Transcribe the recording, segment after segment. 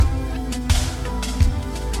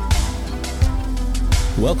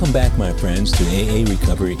Welcome back, my friends, to AA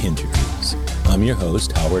Recovery Interviews. I'm your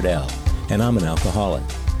host, Howard L., and I'm an alcoholic.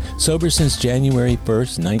 Sober since January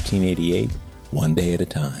 1st, 1988, one day at a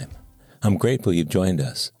time. I'm grateful you've joined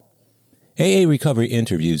us. AA Recovery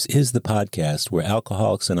Interviews is the podcast where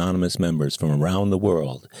Alcoholics Anonymous members from around the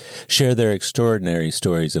world share their extraordinary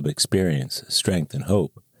stories of experience, strength, and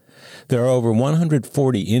hope. There are over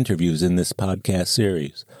 140 interviews in this podcast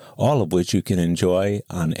series, all of which you can enjoy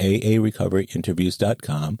on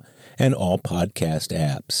aarecoveryinterviews.com and all podcast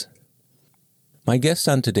apps. My guest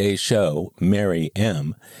on today's show, Mary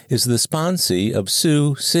M., is the sponsee of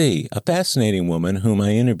Sue C., a fascinating woman whom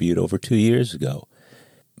I interviewed over 2 years ago.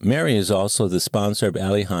 Mary is also the sponsor of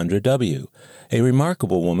Alejandra W., a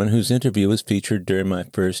remarkable woman whose interview was featured during my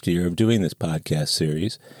first year of doing this podcast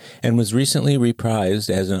series and was recently reprised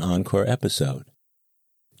as an encore episode.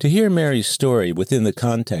 To hear Mary's story within the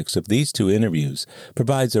context of these two interviews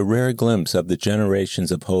provides a rare glimpse of the generations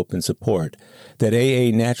of hope and support that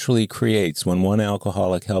AA naturally creates when one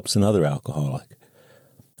alcoholic helps another alcoholic.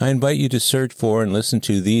 I invite you to search for and listen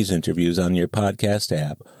to these interviews on your podcast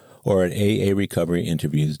app or at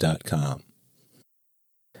aarecoveryinterviews.com.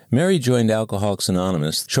 Mary joined Alcoholics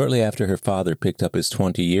Anonymous shortly after her father picked up his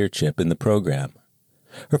 20-year chip in the program.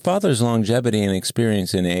 Her father's longevity and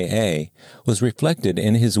experience in AA was reflected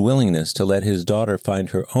in his willingness to let his daughter find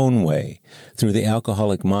her own way through the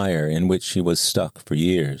alcoholic mire in which she was stuck for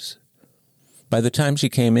years. By the time she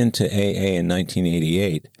came into AA in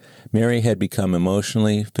 1988, Mary had become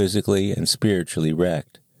emotionally, physically, and spiritually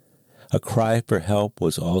wrecked. A cry for help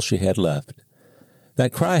was all she had left.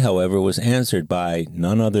 That cry, however, was answered by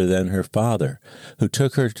none other than her father, who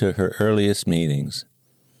took her to her earliest meetings.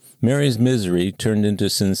 Mary's misery turned into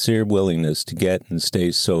sincere willingness to get and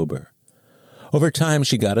stay sober. Over time,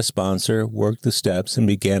 she got a sponsor, worked the steps, and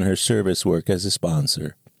began her service work as a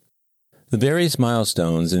sponsor. The various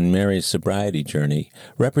milestones in Mary's sobriety journey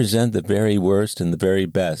represent the very worst and the very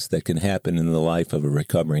best that can happen in the life of a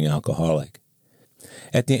recovering alcoholic.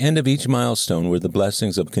 At the end of each milestone were the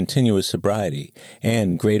blessings of continuous sobriety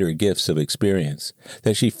and greater gifts of experience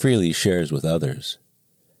that she freely shares with others.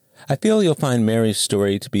 I feel you'll find Mary's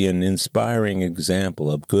story to be an inspiring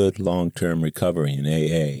example of good long-term recovery in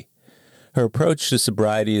AA. Her approach to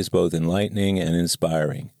sobriety is both enlightening and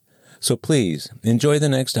inspiring. So please, enjoy the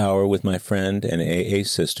next hour with my friend and AA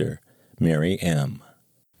sister, Mary M.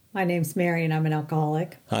 My name's Mary, and I'm an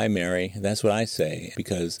alcoholic. Hi, Mary. That's what I say,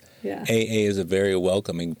 because AA is a very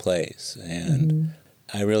welcoming place, and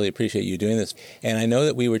I really appreciate you doing this. And I know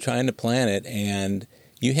that we were trying to plan it, and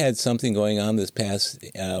you had something going on this past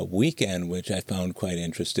weekend, which I found quite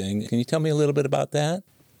interesting. Can you tell me a little bit about that?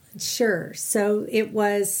 Sure. So it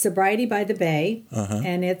was Sobriety by the Bay,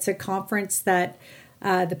 and it's a conference that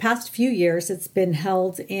the past few years it's been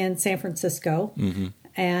held in San Francisco.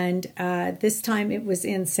 And this time it was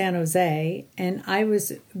in San Jose, and I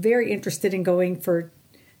was very interested in going for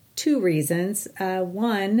two reasons.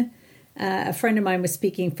 One, a friend of mine was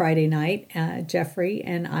speaking Friday night, Jeffrey,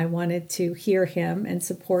 and I wanted to hear him and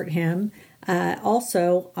support him.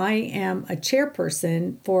 Also, I am a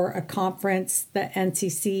chairperson for a conference, the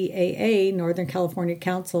NCCAA, Northern California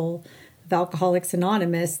Council of Alcoholics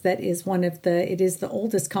Anonymous, that is it is the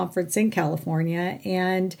oldest conference in California,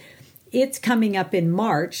 and it's coming up in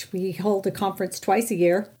March. We hold a conference twice a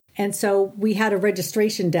year. And so we had a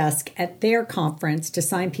registration desk at their conference to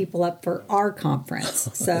sign people up for our conference.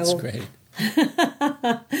 So that's great.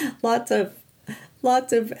 lots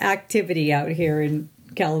of activity out here in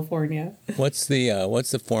California. What's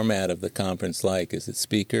the format of the conference like? Is it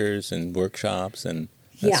speakers and workshops and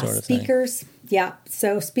that sort of speakers. Thing? Yeah,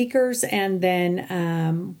 so speakers and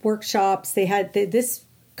then workshops. This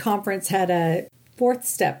conference had a fourth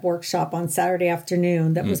step workshop on Saturday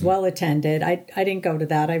afternoon that was well attended. I didn't go to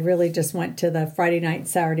that. I really just went to the Friday night,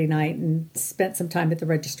 Saturday night, and spent some time at the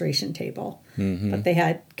registration table. But they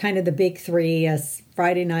had kind of the big three as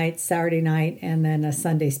Friday night, Saturday night, and then a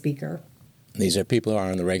Sunday speaker. These are people who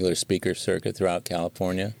are on the regular speaker circuit throughout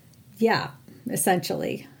California? Yeah,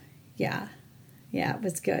 essentially. Yeah, it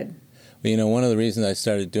was good. Well, one of the reasons I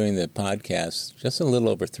started doing the podcast just a little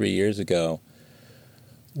over 3 years ago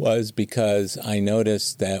was because I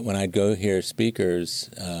noticed that when I'd go hear speakers,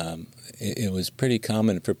 it was pretty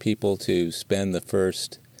common for people to spend the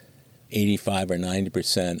first 85 or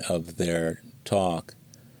 90% of their talk,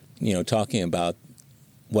 talking about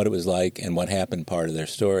what it was like and what happened part of their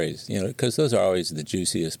stories, because those are always the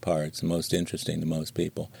juiciest parts, the most interesting to most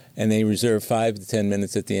people. And they reserve 5 to 10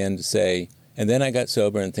 minutes at the end to say, and then I got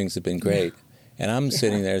sober and things have been great. And I'm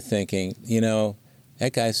sitting there thinking,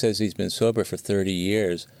 that guy says he's been sober for 30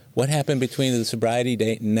 years. What happened between the sobriety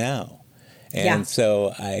date and now? And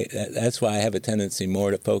so that's why I have a tendency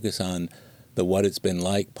more to focus on the what it's been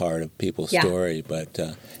like part of people's story. But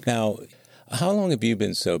now, how long have you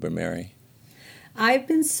been sober, Mary? I've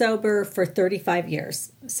been sober for 35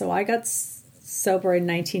 years. So I got sober in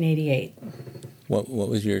 1988. What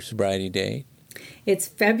was your sobriety date? It's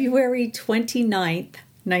February 29th,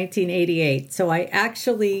 1988. So I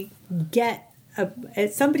actually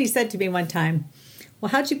somebody said to me one time,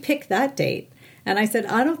 well, how'd you pick that date? And I said,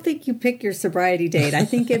 I don't think you pick your sobriety date. I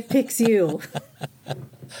think it picks you.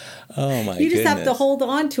 Oh, my goodness. You just have to hold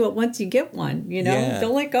on to it once you get one,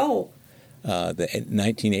 Don't let go.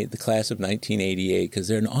 The class of 1988, because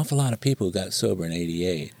there are an awful lot of people who got sober in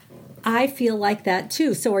 88. I feel like that,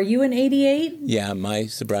 too. So are you in 88? Yeah, my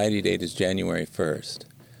sobriety date is January 1st.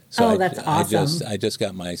 So that's awesome. I just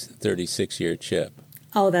got my 36-year chip.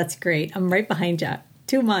 Oh, that's great. I'm right behind you.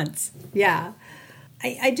 2 months. Yeah.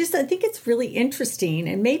 I think it's really interesting,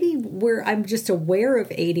 and maybe I'm just aware of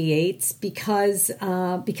 88s because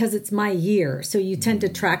it's my year. So you tend to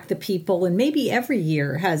track the people, and maybe every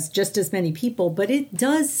year has just as many people, but it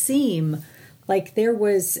does seem like there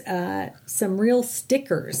was some real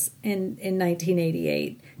stickers in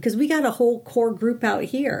 1988 because we got a whole core group out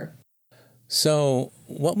here. So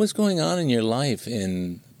what was going on in your life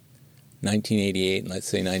in 1988 and let's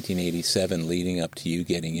say 1987 leading up to you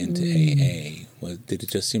getting into AA? Did it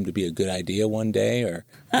just seem to be a good idea one day, or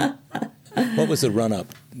what was the run-up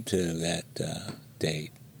to that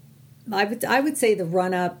date? I would say the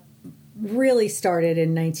run-up really started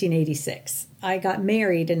in 1986. I got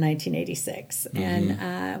married in 1986. Mm-hmm.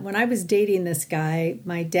 And when I was dating this guy,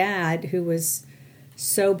 my dad, who was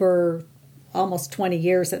sober almost 20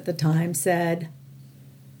 years at the time, said,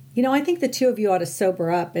 I think the two of you ought to sober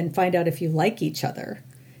up and find out if you like each other.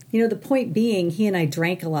 The point being, he and I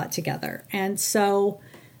drank a lot together. And so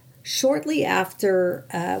shortly after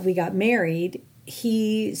we got married,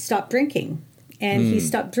 he stopped drinking. And he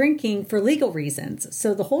stopped drinking for legal reasons.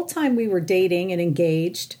 So the whole time we were dating and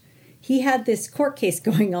engaged, he had this court case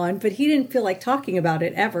going on, but he didn't feel like talking about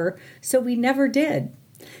it ever. So we never did.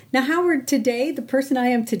 Now, Howard, today, the person I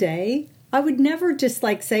am today, I would never just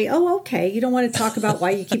say, oh, okay, you don't want to talk about why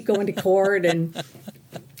you keep going to court. And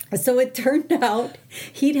so it turned out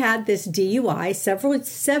he'd had this DUI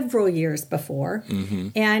several years before,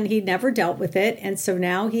 and he never dealt with it. And so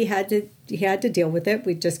now he had to deal with it.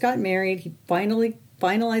 We just got married. He finally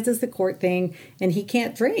finalizes the court thing, and he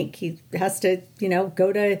can't drink. He has to,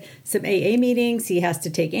 go to some AA meetings. He has to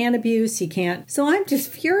take Antabuse. He can't. So I'm just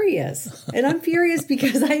furious. And I'm furious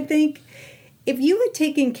because I think if you had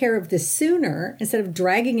taken care of this sooner instead of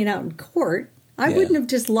dragging it out in court, I wouldn't have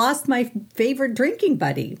just lost my favorite drinking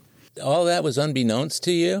buddy. All that was unbeknownst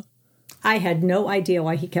to you? I had no idea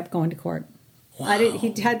why he kept going to court. Wow.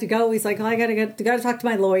 He had to go. He's like, I got to talk to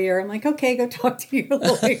my lawyer. I'm like, okay, go talk to your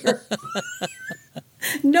lawyer.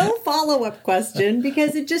 No follow-up question,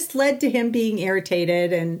 because it just led to him being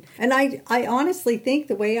irritated. And I honestly think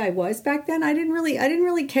the way I was back then, I didn't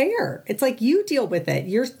really care. It's like, you deal with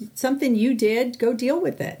it. Something you did, go deal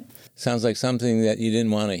with it. Sounds like something that you didn't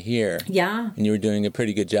want to hear. Yeah. And you were doing a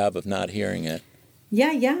pretty good job of not hearing it.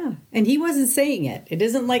 Yeah. And he wasn't saying it. It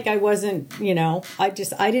isn't like I wasn't, I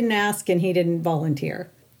didn't ask and he didn't volunteer.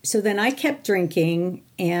 So then I kept drinking,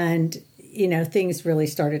 and things really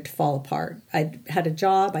started to fall apart. I had a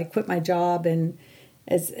job. I quit my job. And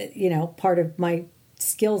as, part of my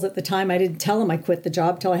skills at the time, I didn't tell him I quit the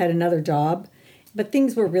job till I had another job. But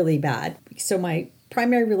things were really bad. So my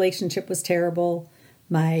primary relationship was terrible.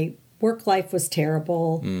 My work life was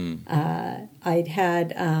terrible. My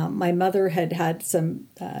mother had some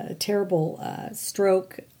terrible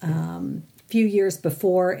stroke few years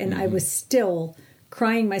before, and I was still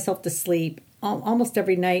crying myself to sleep almost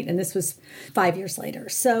every night, and this was 5 years later.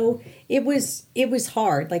 So it was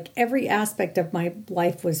hard. Like, every aspect of my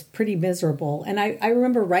life was pretty miserable. And I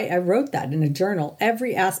remember I wrote that in a journal.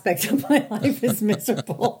 Every aspect of my life is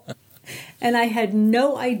miserable. And I had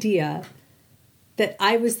no idea that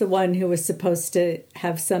I was the one who was supposed to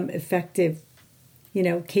have some effective,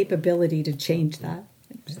 capability to change that.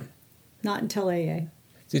 Not until AA.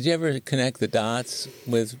 Did you ever connect the dots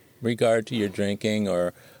with regard to your drinking,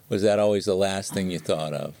 or was that always the last thing you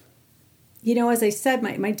thought of? As I said,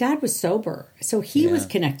 my dad was sober, so he was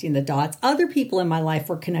connecting the dots. Other people in my life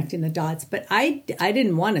were connecting the dots, but I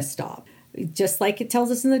didn't want to stop. Just like it tells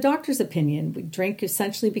us in the doctor's opinion, we drink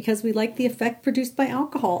essentially because we like the effect produced by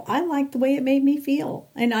alcohol. I liked the way it made me feel,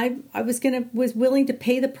 and I was willing to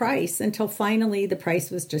pay the price until finally the price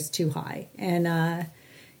was just too high. And I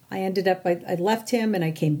ended up, I left him and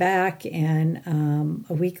I came back, and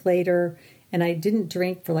a week later, and I didn't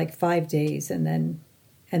drink for like 5 days, and then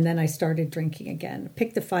And then I started drinking again.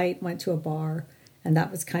 Picked a fight, went to a bar, and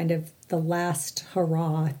that was kind of the last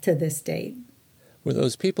hurrah to this date. Were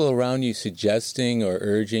those people around you suggesting or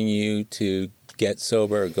urging you to get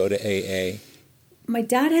sober or go to AA? My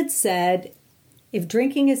dad had said, if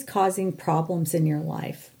drinking is causing problems in your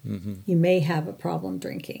life, you may have a problem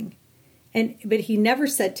drinking. But he never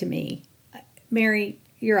said to me, Mary,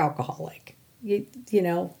 you're alcoholic. You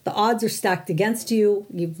know, the odds are stacked against you.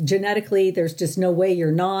 Genetically, there's just no way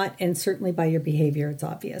you're not. And certainly by your behavior, it's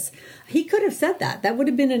obvious. He could have said that. That would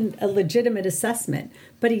have been a legitimate assessment.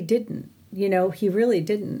 But he didn't. You know, he really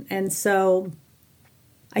didn't. And so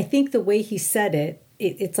I think the way he said it,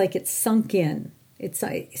 it's like it sunk in. It's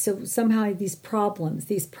like, so somehow these problems,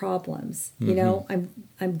 you know,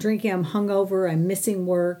 I'm drinking, I'm hungover, I'm missing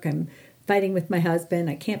work, I'm fighting with my husband,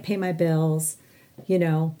 I can't pay my bills, you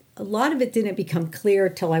know. A lot of it didn't become clear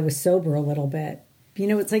till I was sober a little bit. You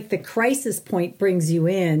know, it's like the crisis point brings you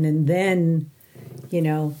in, and then, you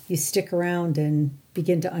know, you stick around and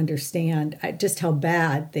begin to understand just how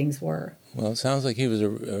bad things were. Well, it sounds like he was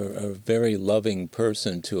a very loving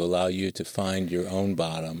person to allow you to find your own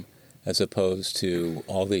bottom, as opposed to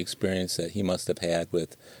all the experience that he must have had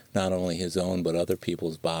with not only his own but other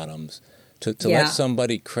people's bottoms. To let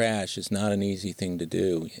somebody crash is not an easy thing to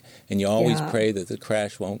do. And you always pray that the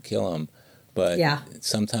crash won't kill him. But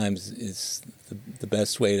sometimes it's the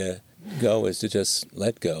best way to go is to just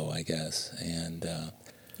let go, I guess. And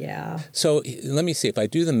so let me see. If I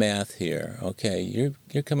do the math here, okay,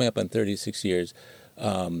 you're coming up on 36 years,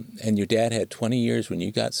 and your dad had 20 years when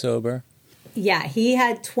you got sober? Yeah, he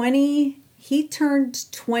had 20. He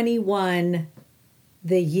turned 21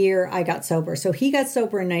 the year I got sober. So he got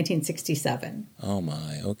sober in 1967. Oh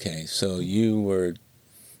my, okay. So you were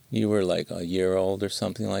like a year old or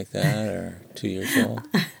something like that, or 2 years old?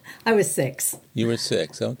 I was 6. You were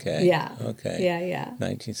 6, okay. Yeah. Okay. Yeah.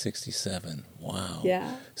 1967. Wow.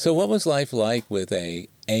 Yeah. So what was life like with a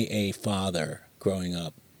AA father growing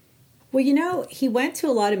up? Well, you know, he went to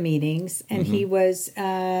a lot of meetings, and he was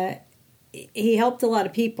he helped a lot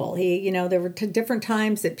of people. There were different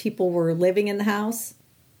times that people were living in the house.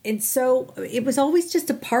 And so it was always just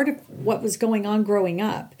a part of what was going on growing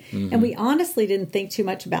up. And we honestly didn't think too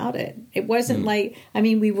much about it. It wasn't like,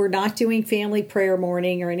 we were not doing family prayer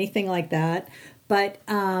morning or anything like that. But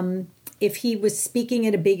if he was speaking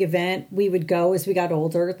at a big event, we would go as we got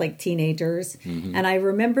older, like teenagers. And I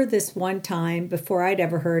remember this one time before I'd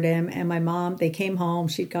ever heard him, and my mom, they came home.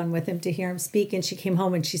 She'd gone with him to hear him speak. And she came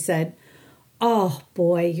home and she said, "Oh,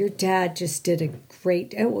 boy, your dad just did it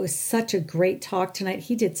was such a great talk tonight.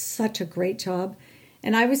 He did such a great job."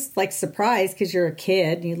 And I was like surprised, because you're a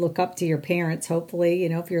kid and you look up to your parents, hopefully, you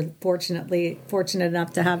know, if you're fortunate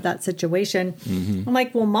enough to have that situation. I'm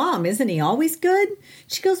like, "Well, Mom, isn't he always good?"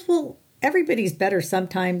 She goes, "Well, everybody's better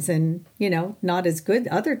sometimes and, you know, not as good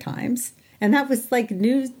other times." And that was like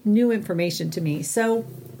new information to me. So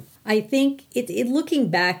I think looking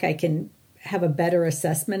back, I can have a better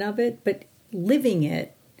assessment of it, but living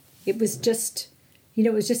it was just, you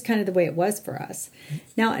know, it was just kind of the way it was for us.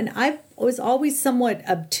 Now, and I was always somewhat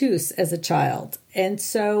obtuse as a child. And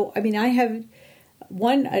so, I have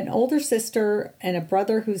an older sister and a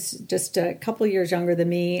brother who's just a couple of years younger than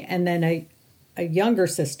me, and then a younger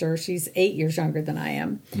sister. She's 8 years younger than I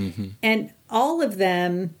am. And all of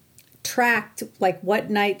them tracked like what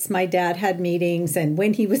nights my dad had meetings and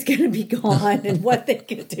when he was going to be gone and what they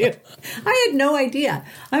could do. I had no idea.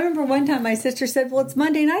 I remember one time my sister said, "Well, it's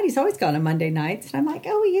Monday night. He's always gone on Monday nights." And I'm like,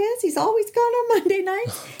 "Oh, he is? He's always gone on Monday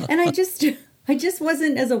nights?" And I just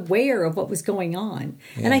wasn't as aware of what was going on.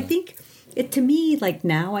 Yeah. And I think to me, like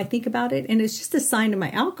now I think about it, and it's just a sign of my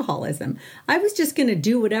alcoholism. I was just going to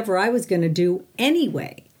do whatever I was going to do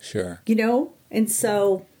anyway. Sure. You know? And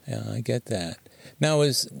so... Yeah, I get that. Now,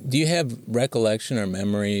 do you have recollection or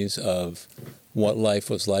memories of what life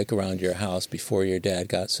was like around your house before your dad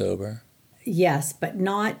got sober? Yes, but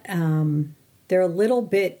not, they're a little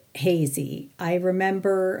bit hazy. I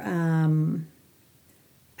remember,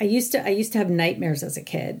 I used to have nightmares as a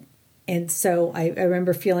kid. And so I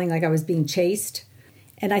remember feeling like I was being chased.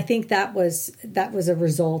 And I think that was a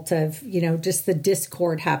result of, you know, just the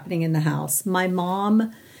discord happening in the house. My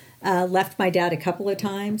mom left my dad a couple of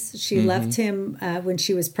times. She left him when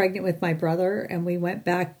she was pregnant with my brother, and we went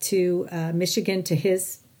back to Michigan to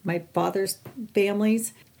my father's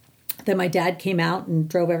families. Then my dad came out and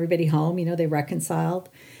drove everybody home. You know, they reconciled.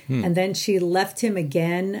 And then she left him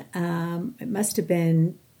again. It must have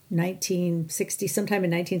been 1960, sometime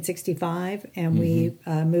in 1965. And we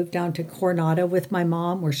moved down to Coronado with my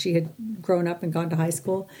mom, where she had grown up and gone to high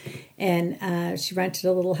school. And she rented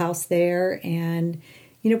a little house there. And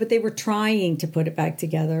but they were trying to put it back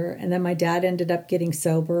together. And then my dad ended up getting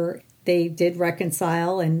sober. They did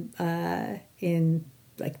reconcile in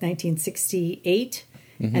like 1968.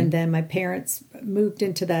 And then my parents moved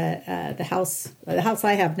into the house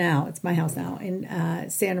I have now. It's my house now in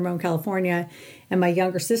San Ramon, California. And my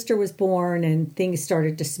younger sister was born, and things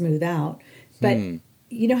started to smooth out. But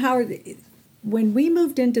Howard, when we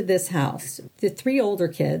moved into this house, the three older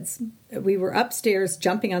kids, we were upstairs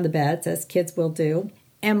jumping on the beds, as kids will do.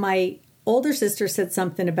 And my older sister said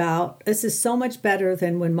something about, this is so much better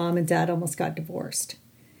than when mom and dad almost got divorced.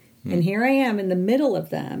 And here I am in the middle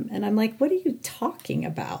of them. And I'm like, what are you talking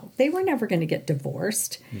about? They were never going to get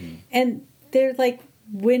divorced. And they're like,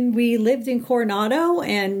 when we lived in Coronado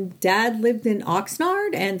and dad lived in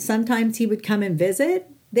Oxnard and sometimes he would come and visit,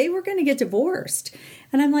 they were going to get divorced.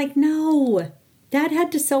 And I'm like, no, dad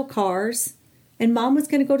had to sell cars and mom was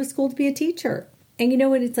going to go to school to be a teacher. And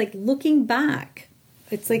and it's like looking back,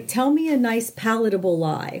 it's like, tell me a nice palatable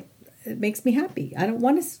lie. It makes me happy. I don't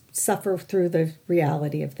want to suffer through the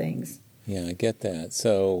reality of things. Yeah, I get that.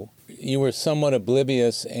 So you were somewhat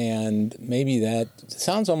oblivious, and maybe that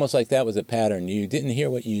sounds almost like that was a pattern. You didn't hear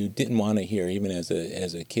what you didn't want to hear, even as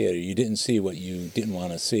a kid, or you didn't see what you didn't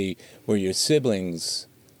want to see. Were your siblings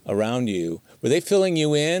around you, were they filling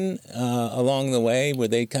you in along the way? Were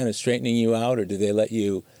they kind of straightening you out, or did they let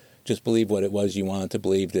you just believe what it was you wanted to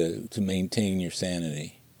believe to maintain your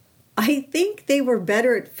sanity? I think they were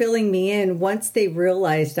better at filling me in once they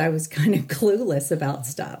realized I was kind of clueless about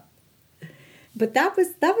stuff. But that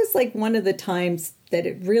was like one of the times that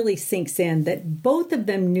it really sinks in that both of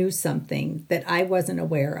them knew something that I wasn't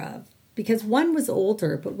aware of. Because one was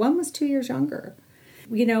older, but one was 2 years younger.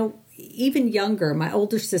 Even younger, my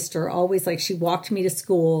older sister always, she walked me to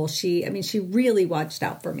school. She really watched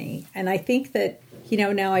out for me. And I think that,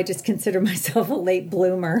 now I just consider myself a late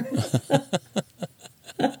bloomer.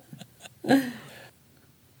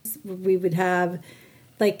 We would have,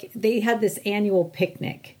 they had this annual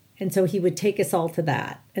picnic. And so he would take us all to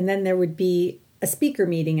that. And then there would be a speaker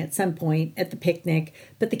meeting at some point at the picnic,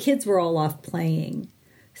 but the kids were all off playing.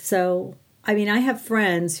 So, I have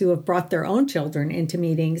friends who have brought their own children into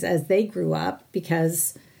meetings as they grew up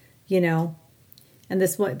because, and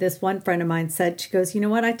this one friend of mine said, she goes, you know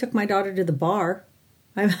what? I took my daughter to the bar.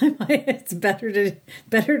 It's better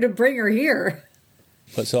to bring her here.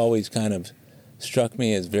 What's always kind of struck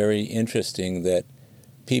me as very interesting that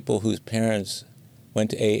people whose parents went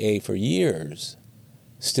to AA for years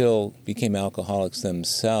still became alcoholics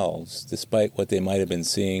themselves, despite what they might have been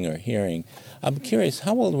seeing or hearing. I'm curious,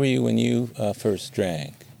 how old were you when you first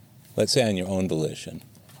drank? Let's say on your own volition.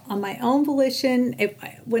 On my own volition,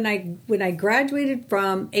 when I graduated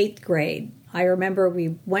from 8th grade, I remember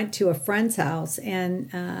we went to a friend's house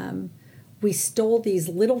and we stole these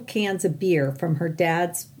little cans of beer from her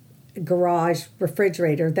dad's garage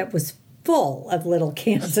refrigerator that was full of little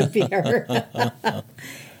cans of beer.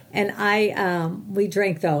 And we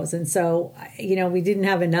drank those. And so, we didn't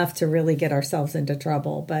have enough to really get ourselves into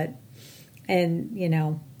trouble. I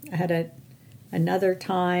had another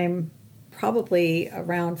time, probably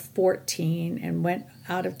around 14, and went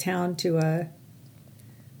out of town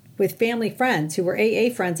with family friends who were AA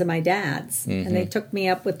friends of my dad's. Mm-hmm. And they took me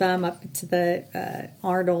up with them up to the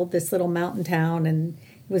Arnold, this little mountain town, and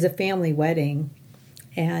it was a family wedding.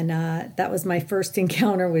 And that was my first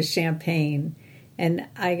encounter with champagne. And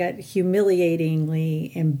I got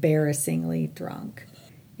humiliatingly, embarrassingly drunk.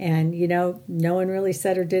 And, no one really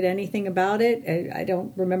said or did anything about it. I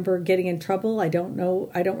don't remember getting in trouble. I don't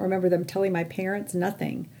remember them telling my parents,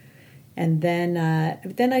 nothing. And then I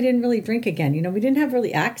didn't really drink again. We didn't have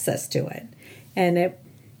really access to it. And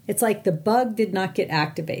it's like the bug did not get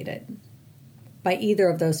activated by either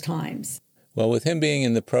of those times. Well, with him being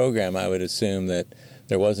in the program, I would assume that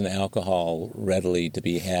there wasn't alcohol readily to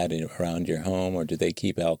be had around your home, or did they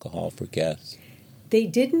keep alcohol for guests? They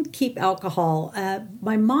didn't keep alcohol.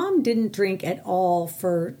 My mom didn't drink at all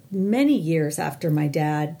for many years after my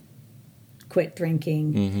dad quit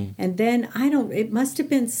drinking. Mm-hmm. And then it must have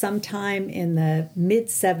been sometime in the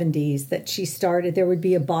mid-70s that she started. There would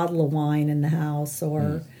be a bottle of wine in the house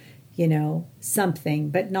or, something,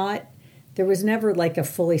 but there was never like a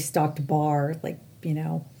fully stocked bar,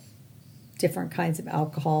 different kinds of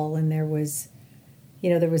alcohol. And there was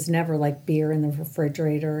never like beer in the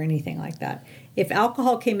refrigerator or anything like that. If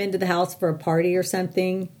alcohol came into the house for a party or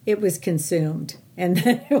something, it was consumed. And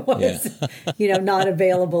then it was, not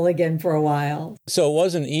available again for a while. So it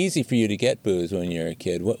wasn't easy for you to get booze when you were a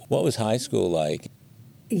kid. What was high school like?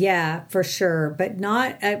 Yeah, for sure. But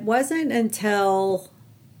it wasn't until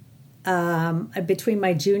between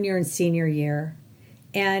my junior and senior year.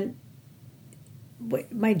 And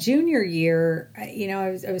my junior year,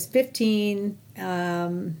 I was 15,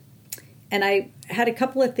 and I had a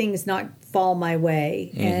couple of things not fall my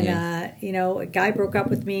way. Mm-hmm. And, a guy broke up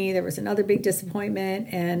with me. There was another big disappointment.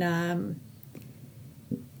 And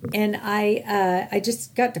I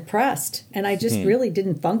just got depressed, and I just really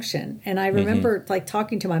didn't function. And I remember like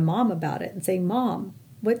talking to my mom about it and saying, Mom,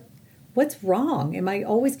 what's wrong? Am I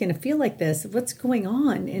always going to feel like this? What's going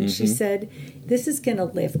on? And she said, this is going to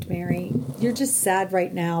lift, Mary. You're just sad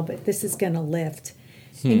right now, but this is going to lift.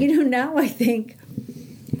 And, now I think,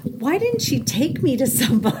 why didn't she take me to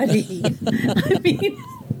somebody? I mean,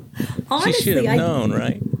 honestly, she should have known,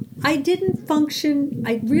 right? I didn't function.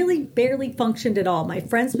 I really barely functioned at all. My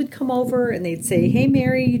friends would come over and they'd say, hey,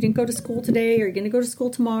 Mary, you didn't go to school today. Are you going to go to school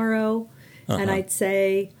tomorrow? And I'd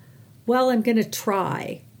say, well, I'm going to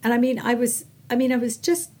try. And I was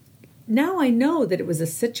just, now I know that it was a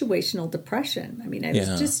situational depression. I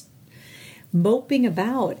was just moping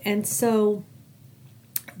about. And so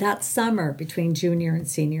that summer between junior and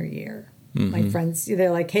senior year, my friends,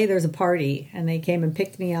 they're like, hey, there's a party. And they came and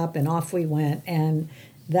picked me up and off we went. And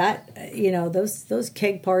that, those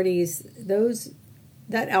keg parties,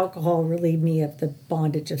 that alcohol relieved me of the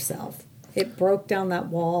bondage of self. It broke down that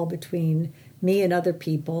wall between me and other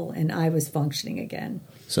people, and I was functioning again.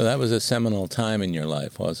 So that was a seminal time in your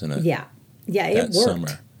life, wasn't it? Yeah. Yeah, it worked.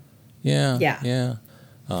 Summer. Yeah.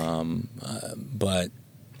 But,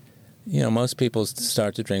 most people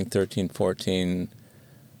start to drink 13, 14,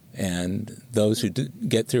 and those who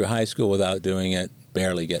get through high school without doing it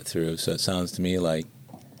barely get through. So it sounds to me like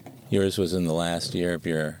yours was in the last year of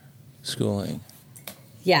your schooling.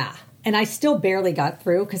 Yeah. And I still barely got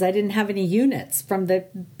through because I didn't have any units from the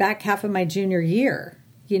back half of my junior year,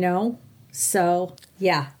 So,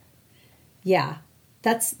 yeah.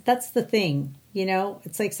 That's the thing,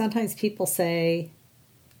 It's like sometimes people say,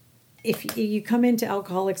 if you come into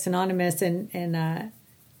Alcoholics Anonymous and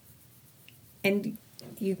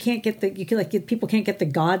you can't get people can't get the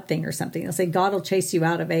God thing or something. They'll say God will chase you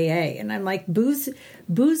out of AA. And I'm like, booze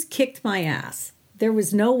kicked my ass. There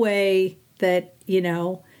was no way that,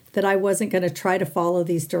 that I wasn't going to try to follow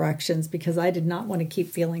these directions because I did not want to keep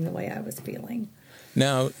feeling the way I was feeling.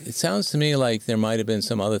 Now, it sounds to me like there might have been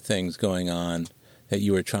some other things going on that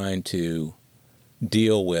you were trying to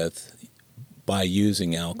deal with by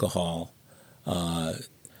using alcohol.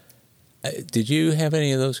 Did you have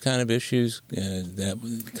any of those kind of issues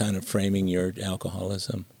that kind of framing your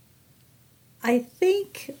alcoholism? I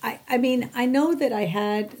think I know that I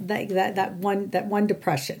had that one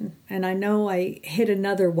depression, and I know I hit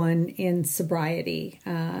another one in sobriety,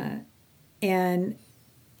 but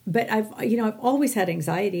I've always had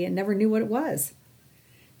anxiety and never knew what it was.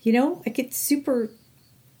 I get super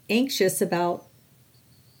anxious about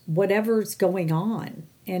whatever's going on,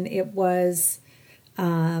 and it was.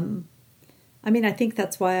 I think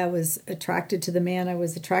that's why I was attracted to the man. I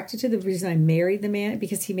was attracted to the reason I married the man,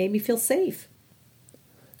 because he made me feel safe.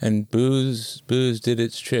 And booze did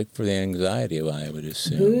its trick for the anxiety, I would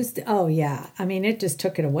assume. Booze, oh yeah. It just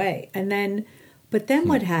took it away. But then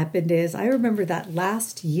what happened is, I remember that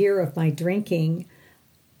last year of my drinking,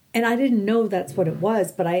 and I didn't know that's what it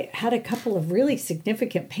was, but I had a couple of really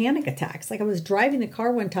significant panic attacks. Like I was driving the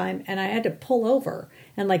car one time and I had to pull over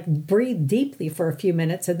and like breathe deeply for a few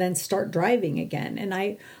minutes and then start driving again. And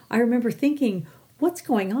I remember thinking, what's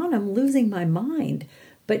going on? I'm losing my mind.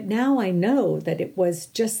 But now I know that it was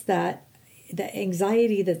just the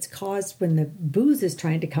anxiety that's caused when the booze is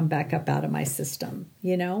trying to come back up out of my system,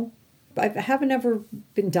 I haven't ever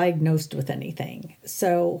been diagnosed with anything.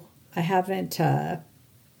 So I haven't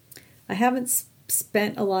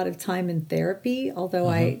spent a lot of time in therapy, although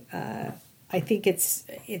I think it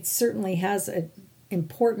certainly has an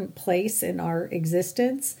important place in our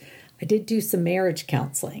existence. I did do some marriage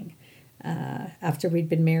counseling after we'd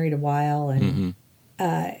been married a while, and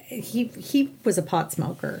he was a pot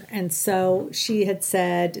smoker, and so she had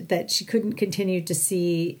said that she couldn't continue to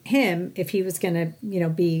see him if he was going to,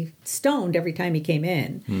 be stoned every time he came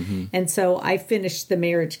in. And so I finished the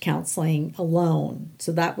marriage counseling alone.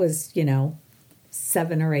 So that was,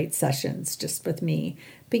 7 or 8 sessions just with me.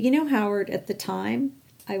 But Howard, at the time,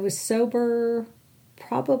 I was sober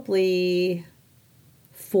probably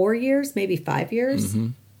 4 years, maybe 5 years.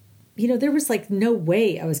 There was like no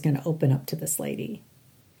way I was going to open up to this lady.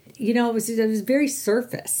 It was very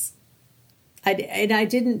surface. I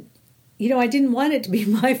didn't want it to be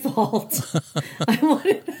my fault. So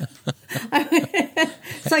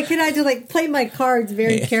I had to like play my cards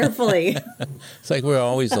very carefully. It's like we're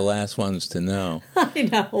always the last ones to know. I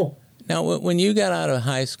know. Now, when you got out of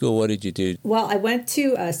high school, what did you do? Well, I went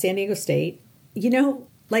to San Diego State.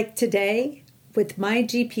 Like today, with my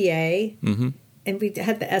GPA, and we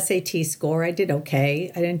had the SAT score, I did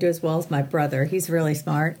okay. I didn't do as well as my brother. He's really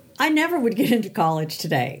smart. I never would get into college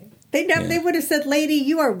today. They never. They would have said, "Lady,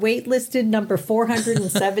 you are waitlisted number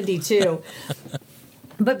 472."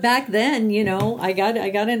 But back then, I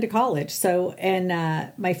got into college. So,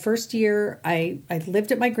 and my first year, I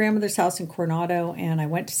lived at my grandmother's house in Coronado, and I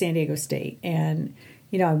went to San Diego State. And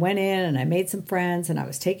I went in and I made some friends, and I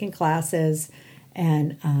was taking classes,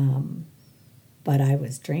 and but I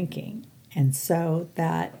was drinking, and so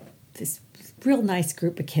this real nice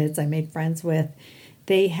group of kids I made friends with,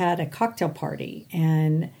 they had a cocktail party,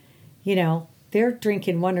 and they're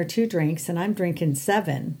drinking 1 or 2 drinks, and I'm drinking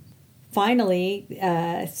 7. Finally,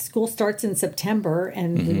 school starts in September,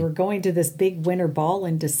 and we were going to this big winter ball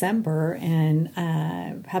in December, and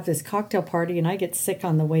have this cocktail party, and I get sick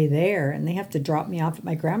on the way there, and they have to drop me off at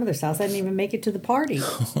my grandmother's house. I didn't even make it to the party.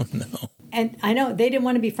 Oh, no. And I know they didn't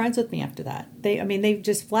want to be friends with me after that. They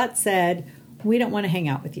just flat said, "We don't want to hang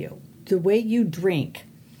out with you. The way you drink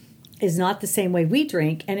is not the same way we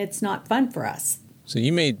drink, and it's not fun for us." So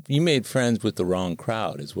you made friends with the wrong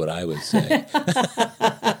crowd, is what I would say.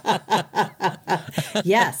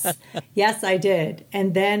 Yes, I did.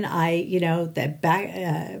 And then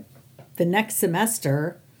the next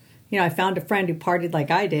semester, I found a friend who partied like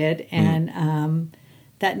I did, and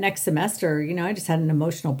that next semester, I just had an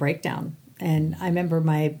emotional breakdown. And I remember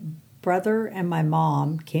my brother and my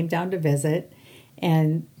mom came down to visit,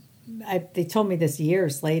 and they told me this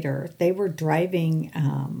years later. They were driving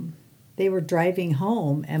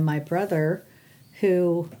home, and my brother,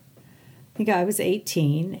 who I think I was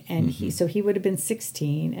 18, and he would have been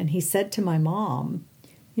 16, and he said to my mom,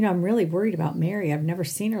 "I'm really worried about Mary. I've never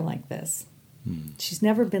seen her like this. She's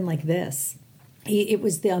never been like this." It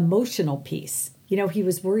was the emotional piece. He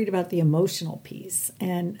was worried about the emotional piece,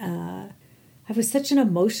 and I was such an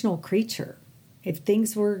emotional creature. If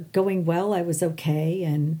things were going well, I was okay,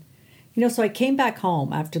 and so I came back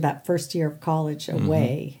home after that first year of college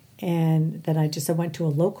away. And then I went to a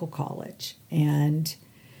local college, and,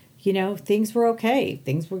 things were okay.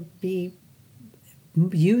 Things would be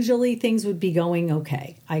going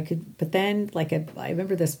okay. But then, I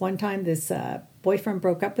remember this one time, this boyfriend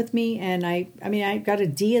broke up with me, and I got a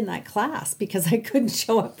D in that class because I couldn't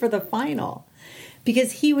show up for the final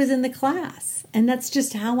because he was in the class. And that's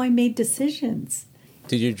just how I made decisions.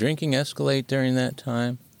 Did your drinking escalate during that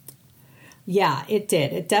time? Yeah, it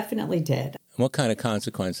did. It definitely did. What kind of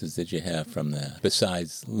consequences did you have from that,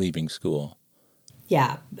 besides leaving school?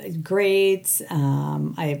 Yeah, grades.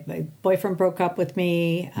 My boyfriend broke up with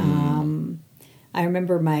me. I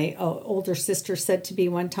remember my older sister said to me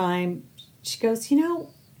one time, she goes, you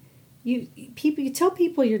tell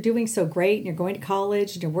people you're doing so great, and you're going to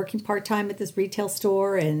college, and you're working part-time at this retail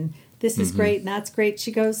store, and this is great, and that's great.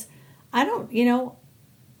 She goes, I don't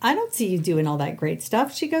see you doing all that great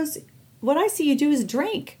stuff. She goes, what I see you do is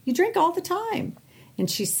drink. You drink all the time. And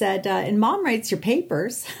she said, and Mom writes your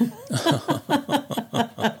papers.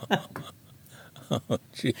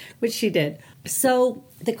 Which she did. So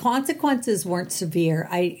the consequences weren't severe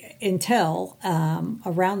until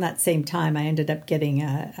around that same time I ended up getting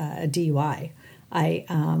a DUI. I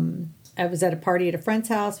was at a party at a friend's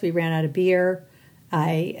house. We ran out of beer.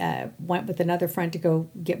 I went with another friend to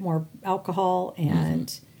go get more alcohol,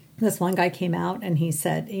 and this one guy came out and he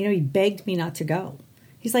said, he begged me not to go.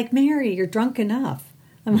 He's like, "Mary, you're drunk enough."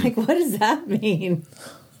 I'm like, what does that mean?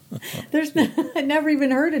 I never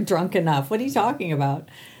even heard of drunk enough. What are you talking about?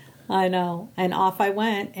 I know. And off I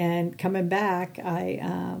went, and coming back,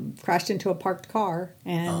 I crashed into a parked car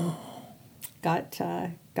and got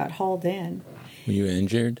hauled in. Were you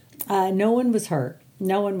injured? No one was hurt.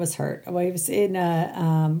 No one was hurt. I was in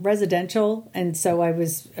a residential, and so I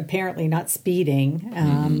was apparently not speeding.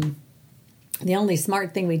 The only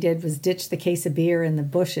smart thing we did was ditch the case of beer in the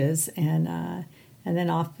bushes, and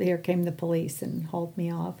then off here came the police and hauled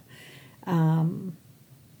me off. And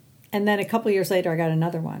then a couple years later, I got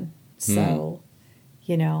another one. So,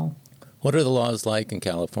 What are the laws like in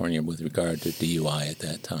California with regard to DUI at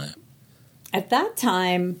that time? At that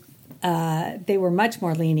time, they were much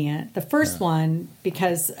more lenient. The first one,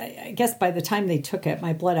 because I guess by the time they took it,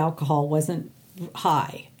 my blood alcohol wasn't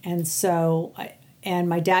high. And so, and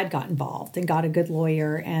my dad got involved and got a good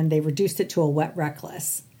lawyer, and they reduced it to a wet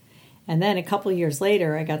reckless. And then a couple of years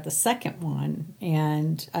later, I got the second one,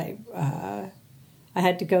 and I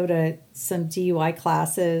had to go to some DUI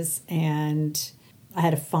classes, and I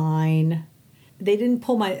had a fine. They did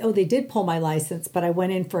pull my license, but I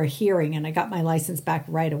went in for a hearing, and I got my license back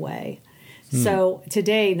right away. So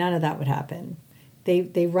today, none of that would happen.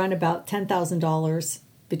 They run about $10,000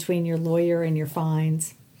 between your lawyer and your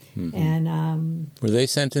fines. And were they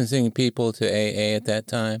sentencing people to AA at that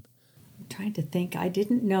time? I'm trying to think. I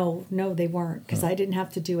didn't know. No, they weren't, because I didn't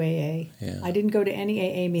have to do AA. Yeah. I didn't go to any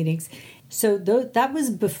AA meetings. So that was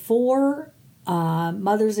before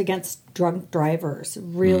Mothers Against Drunk Drivers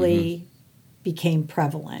really became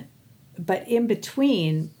prevalent. But in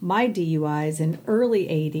between my DUIs in early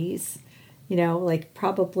 80s, like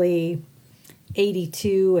probably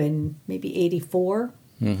 82 and maybe 84.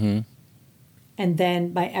 Mm-hmm. And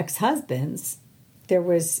then my ex-husband's, there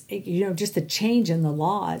was, just a change in the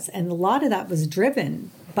laws. And a lot of that was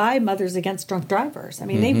driven by Mothers Against Drunk Drivers. I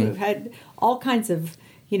mean, they had all kinds of,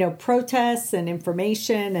 protests and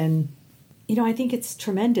information. And, I think it's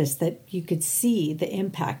tremendous that you could see the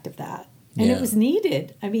impact of that. And it was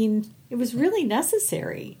needed. I mean, it was really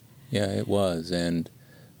necessary. Yeah, it was. And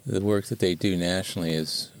the work that they do nationally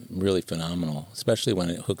is really phenomenal, especially when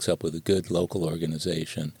it hooks up with a good local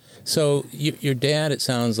organization. So your dad, it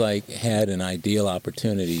sounds like, had an ideal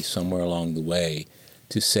opportunity somewhere along the way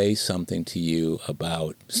to say something to you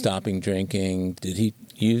about stopping drinking. Did he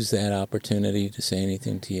use that opportunity to say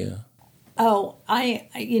anything to you? Oh,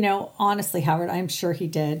 honestly, Howard, I'm sure he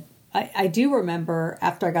did. I do remember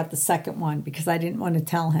after I got the second one, because I didn't want to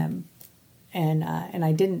tell him. And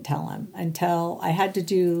I didn't tell him until I had to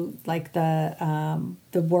do like the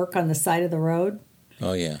work on the side of the road.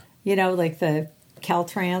 Oh, yeah. Like the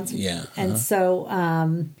Caltrans. Yeah. And so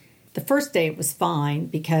the first day it was fine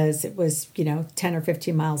because it was, 10 or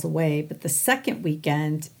 15 miles away. But the second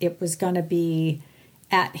weekend, it was going to be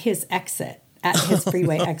at his exit, at his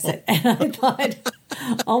freeway exit. And I thought,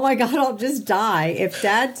 oh my God, I'll just die. If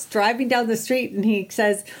Dad's driving down the street and he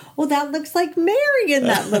says, well, that looks like Mary in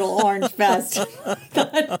that little orange vest.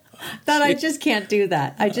 That I just can't do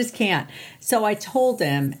that. I just can't. So I told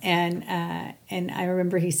him, and I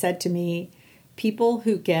remember he said to me, people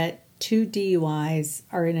who get 2 DUIs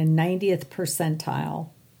are in a 90th percentile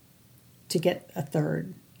to get a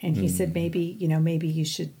third. And he said, maybe you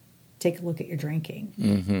should take a look at your drinking.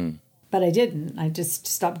 Mm-hmm. But I didn't. I just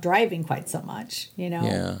stopped driving quite so much,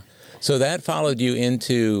 Yeah. So that followed you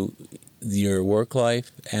into your work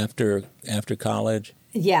life after college?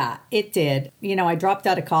 Yeah, it did. I dropped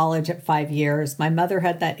out of college at 5 years. My mother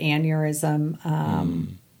had that aneurysm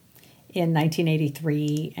in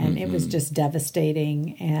 1983, and it was just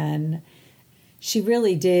devastating. And she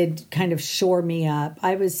really did kind of shore me up.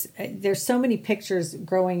 There's so many pictures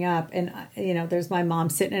growing up, and, there's my mom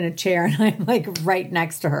sitting in a chair and I'm like right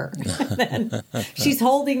next to her. And she's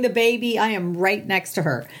holding the baby. I am right next to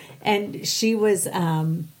her. And she was,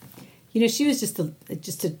 she was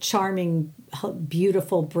just a charming,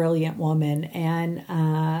 beautiful, brilliant woman. And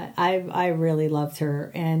I really loved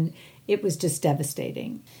her, and it was just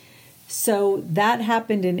devastating. So that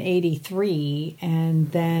happened in 83,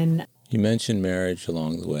 and then... You mentioned marriage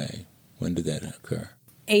along the way. When did that occur?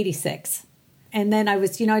 86. And then I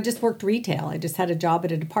was, I just worked retail. I just had a job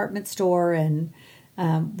at a department store and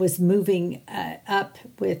was moving up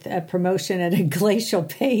with a promotion at a glacial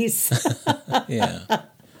pace. Yeah,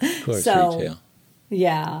 of course, retail.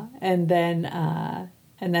 Yeah, and then I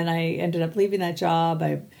ended up leaving that job.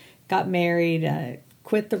 I got married,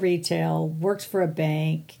 quit the retail, worked for a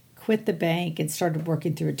bank, quit the bank, and started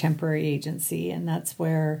working through a temporary agency. And that's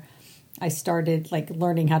where I started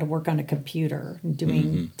learning how to work on a computer and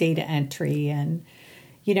doing data entry. And,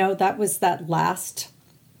 that was that last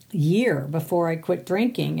year before I quit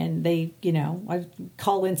drinking. And they, I'd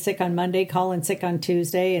call in sick on Monday, call in sick on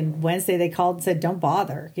Tuesday, and Wednesday they called and said, don't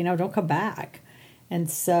bother, don't come back. And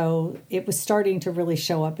so it was starting to really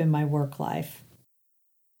show up in my work life.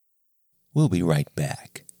 We'll be right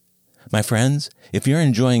back. My friends, if you're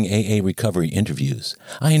enjoying AA Recovery interviews,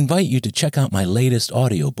 I invite you to check out my latest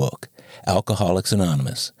audiobook, Alcoholics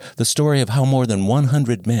Anonymous, the story of how more than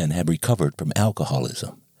 100 men have recovered from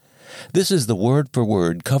alcoholism. This is the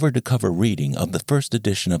word-for-word, cover-to-cover reading of the first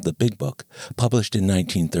edition of the Big Book, published in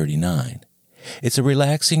 1939. It's a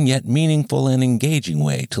relaxing yet meaningful and engaging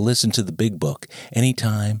way to listen to the Big Book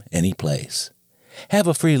anytime, any place. Have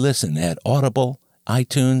a free listen at Audible,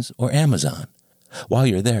 iTunes, or Amazon. While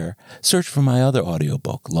you're there, search for my other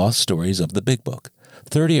audiobook, Lost Stories of the Big Book,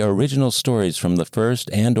 30 original stories from the first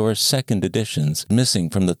and or second editions missing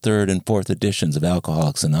from the third and fourth editions of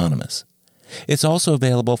Alcoholics Anonymous. It's also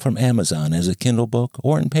available from Amazon as a Kindle book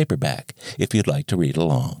or in paperback if you'd like to read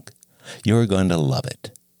along. You're going to love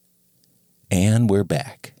it. And we're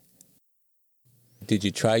back. Did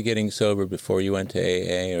you try getting sober before you went to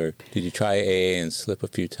AA, or did you try AA and slip a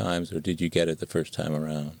few times, or did you get it the first time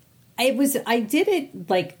around? I did it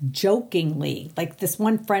like jokingly. Like this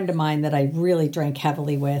one friend of mine that I really drank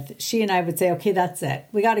heavily with, she and I would say, okay, that's it.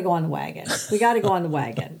 We got to go on the wagon. We got to go on the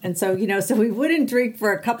wagon. And so, so we wouldn't drink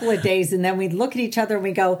for a couple of days, and then we'd look at each other and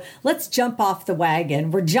we go, let's jump off the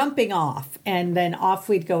wagon. We're jumping off. And then off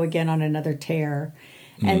we'd go again on another tear.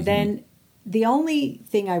 And then the only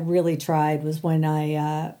thing I really tried was when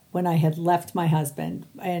I had left my husband,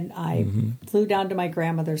 and I flew down to my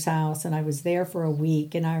grandmother's house, and I was there for a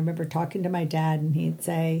week. And I remember talking to my dad, and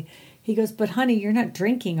he goes, but honey, you're not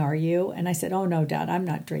drinking, are you? And I said, oh no, Dad, I'm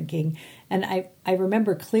not drinking. And I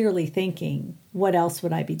remember clearly thinking, what else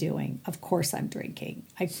would I be doing? Of course I'm drinking.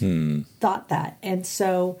 I thought that. And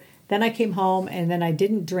so then I came home, and then I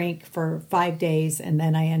didn't drink for 5 days. And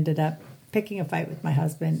then I ended up picking a fight with my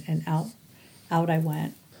husband, and out I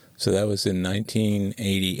went. So that was in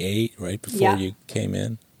 1988, right before you came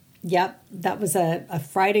in? Yep. That was a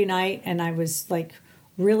Friday night, and I was like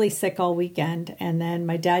really sick all weekend. And then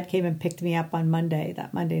my dad came and picked me up on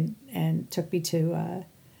that Monday, and took me to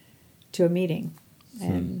a meeting.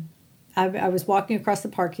 And I was walking across the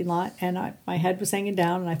parking lot, and my head was hanging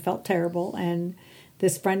down, and I felt terrible. And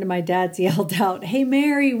this friend of my dad's yelled out, hey,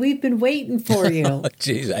 Mary, we've been waiting for you. Oh,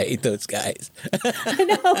 jeez, I hate those guys.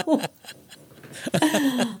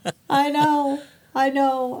 I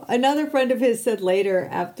know. Another friend of his said later,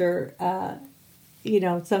 after,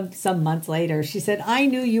 some months later, she said, I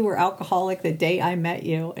knew you were alcoholic the day I met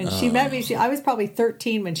you. And she met me. I was probably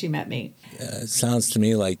 13 when she met me. It sounds to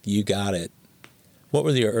me like you got it. What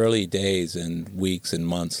were your early days and weeks and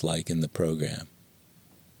months like in the program?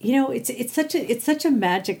 It's such a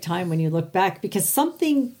magic time when you look back, because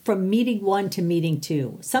something from meeting 1 to meeting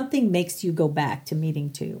 2, something makes you go back to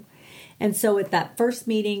meeting 2. And so at that first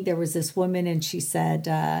meeting, there was this woman, and she said,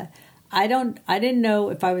 I didn't know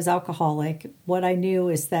if I was alcoholic. What I knew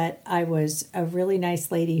is that I was a really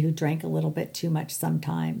nice lady who drank a little bit too much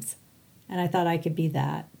sometimes. And I thought I could be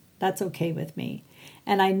that. That's okay with me.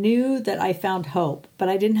 And I knew that I found hope, but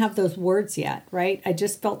I didn't have those words yet, right? I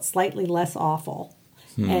just felt slightly less awful.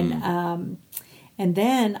 And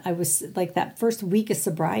then I was like that first week of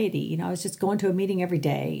sobriety, I was just going to a meeting every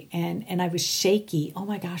day, and I was shaky. Oh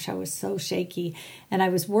my gosh, I was so shaky. And I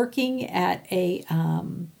was working at a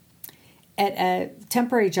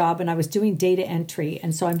temporary job, and I was doing data entry.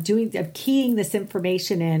 And so I'm keying this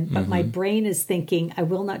information in, but my brain is thinking, I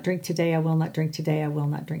will not drink today. I will not drink today. I will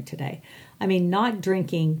not drink today. I mean, not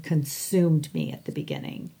drinking consumed me at the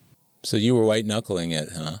beginning. So you were white knuckling it,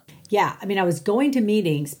 huh? Yeah. I mean, I was going to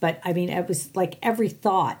meetings, but I mean, it was like every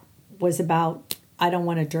thought was about, I don't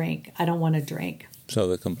want to drink. I don't want to drink. So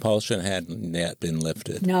the compulsion hadn't yet been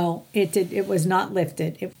lifted. No, it was not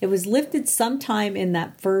lifted. It was lifted sometime in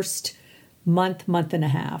that first month and a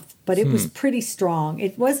half, but it was pretty strong.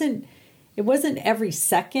 It wasn't every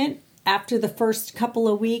second after the first couple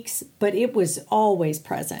of weeks, but it was always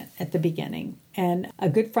present at the beginning. And a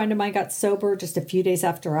good friend of mine got sober just a few days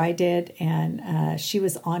after I did, and she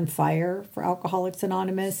was on fire for Alcoholics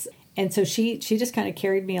Anonymous. And so she just kind of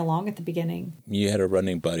carried me along at the beginning. You had a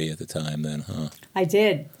running buddy at the time then, huh? I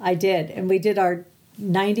did. And we did our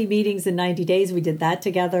 90 meetings in 90 days. We did that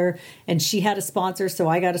together. And she had a sponsor, so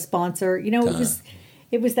I got a sponsor.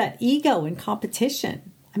 It was that ego and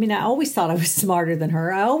competition. I mean, I always thought I was smarter than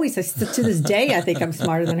her. To this day, I think I'm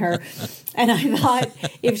smarter than her. And I thought,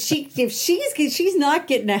 if she's not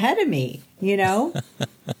getting ahead of me,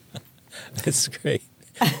 That's great.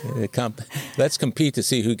 Let's compete to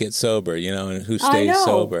see who gets sober, and who stays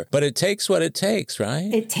sober. But it takes what it takes, right?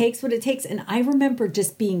 It takes what it takes. And I remember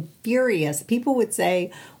just being furious. People would say,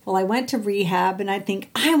 well, I went to rehab, and I'd think,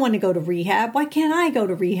 I want to go to rehab. Why can't I go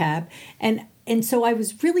to rehab? And so I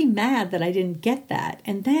was really mad that I didn't get that.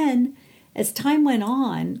 And then as time went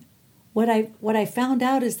on, what I found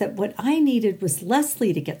out is that what I needed was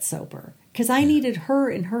Leslie to get sober, because I needed her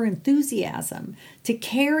and her enthusiasm to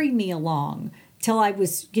carry me along till I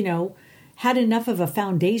was, had enough of a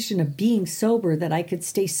foundation of being sober that I could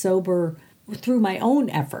stay sober through my own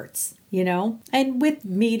efforts, and with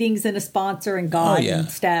meetings and a sponsor and God and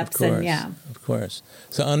steps. Of course.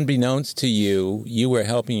 So unbeknownst to you, you were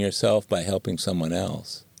helping yourself by helping someone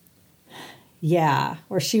else. Yeah.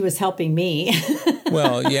 Or she was helping me.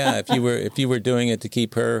 Well, yeah. If you were doing it to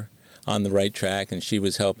keep her on the right track and she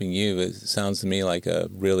was helping you, it sounds to me like a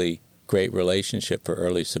really great relationship for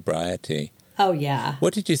early sobriety. Oh, yeah.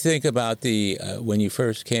 What did you think about when you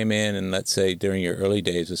first came in, and let's say during your early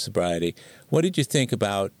days of sobriety, what did you think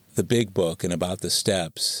about the Big Book and about the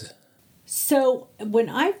steps? So when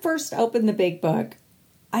I first opened the Big Book,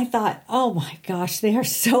 I thought, oh my gosh, they are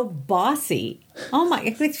so bossy. Oh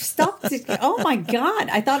my, stop. Oh my God.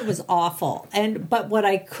 I thought it was awful. But what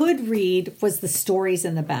I could read was the stories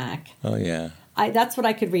in the back. Oh yeah. That's what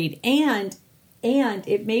I could read. And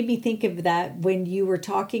it made me think of that when you were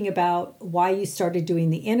talking about why you started doing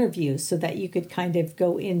the interviews, so that you could kind of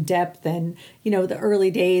go in depth and, the early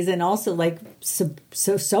days, and also like so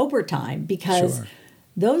sober time, because Sure.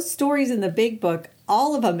 those stories in the big book,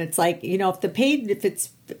 all of them, it's like, if it's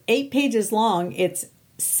 8 pages long, it's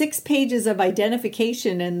 6 pages of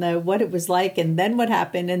identification and what it was like, and then what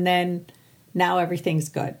happened, and then now everything's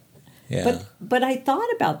good. Yeah. But I thought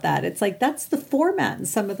about that. It's like that's the format in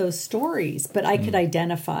some of those stories, but I could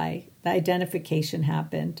identify. The identification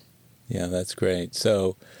happened. Yeah, that's great.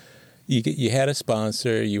 So you had a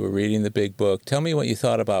sponsor, you were reading the big book. Tell me what you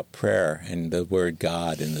thought about prayer and the word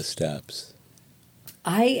God in the steps.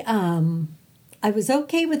 I was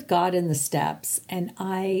okay with God in the steps, and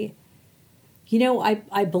I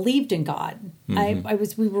believed in God.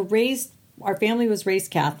 We were raised, our family was raised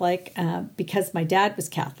Catholic because my dad was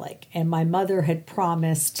Catholic, and my mother had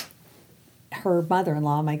promised her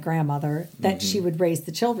mother-in-law, my grandmother, that she would raise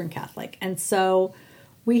the children Catholic. And so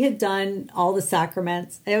we had done all the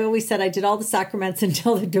sacraments. I always said I did all the sacraments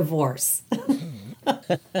until the divorce.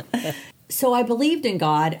 So I believed in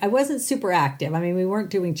God. I wasn't super active. I mean, we weren't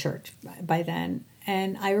doing church by then.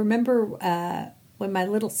 And I remember when my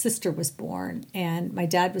little sister was born, and my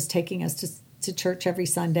dad was taking us to church every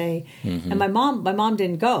Sunday, and my mom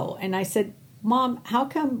didn't go. And I said, Mom, how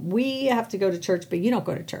come we have to go to church, but you don't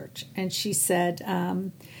go to church? And she said,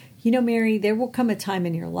 Mary, there will come a time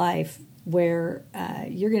in your life where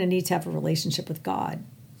you're going to need to have a relationship with God.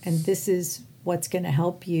 And this is what's going to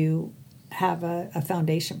help you have a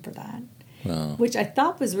foundation for that. Wow. Which I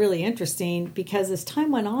thought was really interesting, because as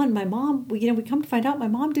time went on, my mom, we come to find out my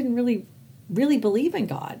mom didn't really believe in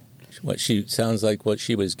God. Sounds like what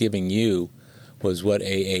she was giving you was what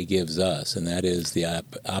AA gives us, and that is the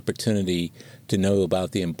opportunity to know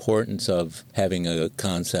about the importance of having a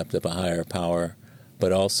concept of a higher power,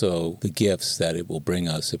 but also the gifts that it will bring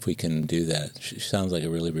us if we can do that. She sounds like a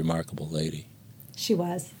really remarkable lady. She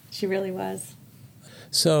was. She really was.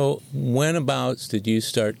 So when about did you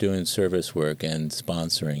start doing service work and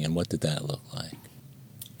sponsoring, and what did that look like?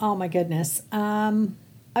 Oh, my goodness. I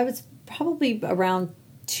was probably around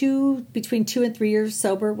between 2 and 3 years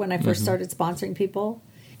sober when I first started sponsoring people.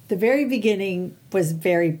 The very beginning was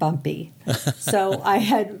very bumpy. So I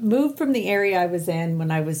had moved from the area I was in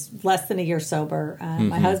when I was less than a year sober.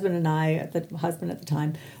 My husband and I, the husband at the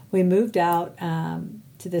time, we moved out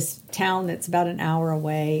to this town that's about an hour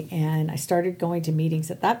away, and I started going to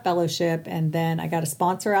meetings at that fellowship, and then I got a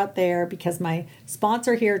sponsor out there because my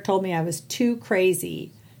sponsor here told me I was too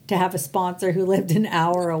crazy to have a sponsor who lived an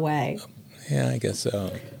hour away. Yeah, I guess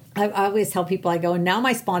so. I always tell people, I go, and now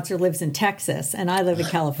my sponsor lives in Texas and I live in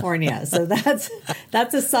California. So that's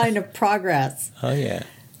a sign of progress. Oh, yeah.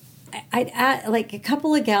 Like a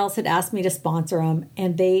couple of gals had asked me to sponsor them,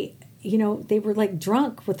 and they were like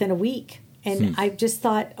drunk within a week. And I just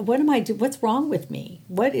thought, what am I doing? What's wrong with me?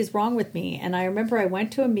 What is wrong with me? And I remember I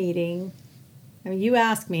went to a meeting. I mean, you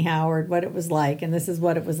asked me, Howard, what it was like, and this is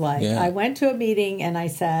what it was like. Yeah. I went to a meeting and I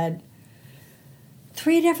said,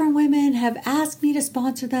 3 different women have asked me to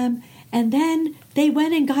sponsor them, and then they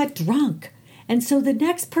went and got drunk. And so the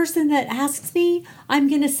next person that asks me, I'm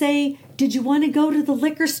going to say, did you want to go to the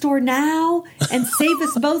liquor store now and save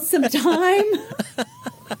us both some time?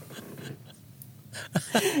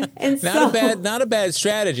 And not a bad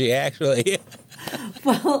strategy, actually.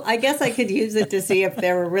 Well, I guess I could use it to see if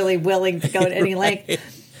they were really willing to go to any length.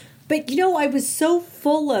 But, I was so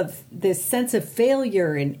full of this sense of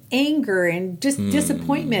failure and anger and just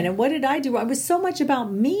disappointment. And what did I do? I was so much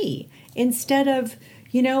about me instead of,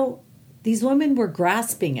 these women were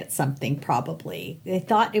grasping at something probably. They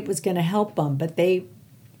thought it was going to help them. But I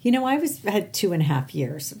had 2.5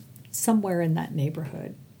 years, somewhere in that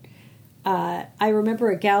neighborhood. I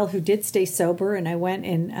remember a gal who did stay sober, and I went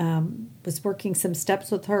and was working some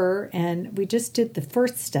steps with her, and we just did the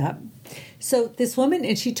first step. So this woman,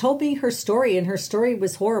 and she told me her story, and her story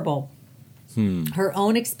was horrible. Her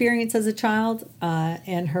own experience as a child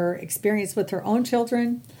and her experience with her own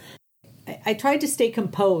children. I tried to stay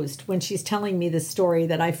composed when she's telling me this story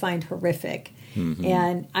that I find horrific.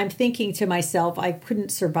 And I'm thinking to myself, I couldn't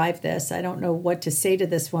survive this. I don't know what to say to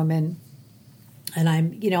this woman. And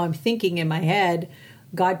I'm thinking in my head,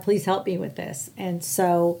 God, please help me with this. And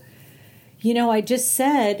so, I just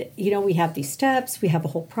said, we have these steps, we have a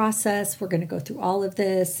whole process. We're going to go through all of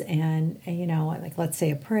this. And, let's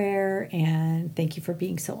say a prayer and thank you for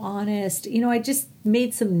being so honest. I just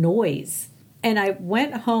made some noise And I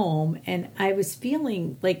went home and I was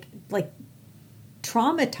feeling like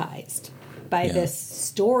traumatized by this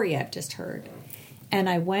story I've just heard. And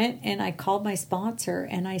I went and I called my sponsor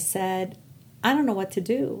and I said, I don't know what to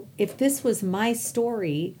do. If this was my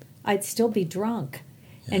story, I'd still be drunk.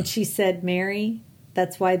 Yeah. And she said, Mary,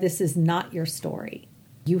 that's why this is not your story.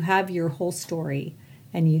 You have your whole story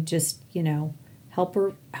and you just, help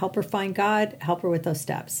her find God, help her with those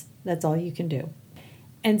steps. That's all you can do.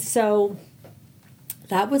 And so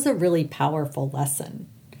that was a really powerful lesson.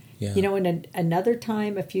 Yeah. In another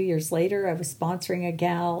time, a few years later, I was sponsoring a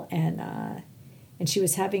gal and she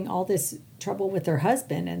was having all this trouble with her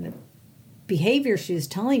husband and the behavior she was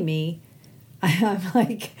telling me, I'm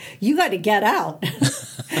like, you got to get out.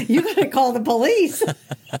 You got to call the police.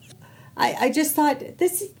 I just thought,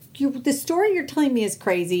 the story you're telling me is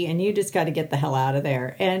crazy and you just got to get the hell out of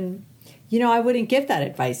there. And, I wouldn't give that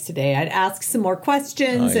advice today. I'd ask some more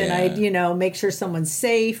questions and I'd, make sure someone's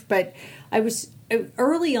safe. But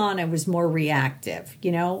early on, I was more reactive.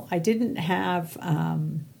 I didn't have...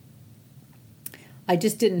 I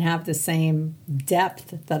just didn't have the same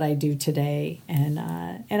depth that I do today. And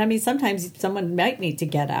I mean, sometimes someone might need to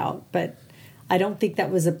get out, but I don't think that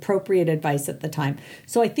was appropriate advice at the time.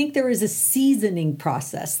 So I think there is a seasoning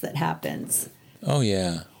process that happens. Oh,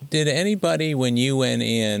 yeah. Did anybody, when you went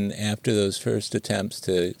in after those first attempts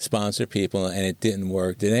to sponsor people and it didn't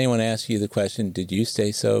work, did anyone ask you the question, did you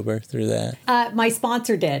stay sober through that? My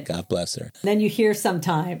sponsor did. God bless her. Then you hear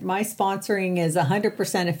sometime, my sponsoring is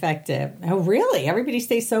 100% effective. Oh, really? Everybody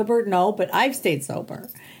stays sober? No, but I've stayed sober.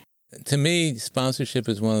 To me, sponsorship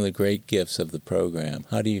is one of the great gifts of the program.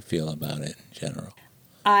 How do you feel about it in general?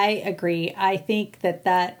 I agree. I think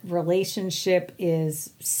that relationship is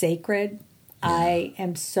sacred. Yeah. I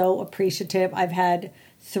am so appreciative. I've had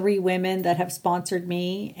 3 women that have sponsored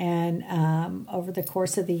me and over the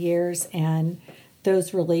course of the years, and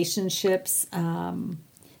those relationships,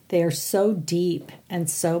 they are so deep and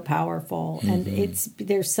so powerful. Mm-hmm. And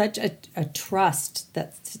there's such a trust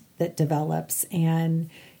that develops. And,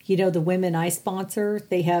 the women I sponsor,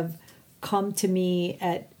 they have come to me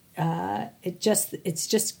at it's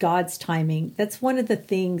just God's timing. That's one of the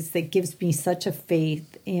things that gives me such a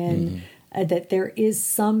faith in that there is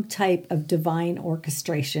some type of divine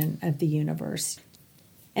orchestration of the universe.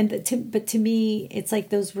 But to me, it's like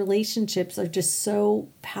those relationships are just so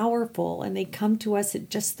powerful and they come to us at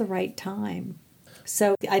just the right time.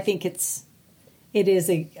 So I think it is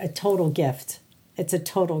a total gift. It's a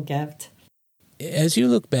total gift. As you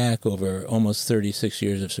look back over almost 36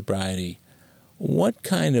 years of sobriety, what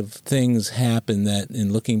kind of things happen that,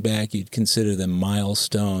 in looking back, you'd consider them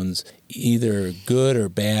milestones, either good or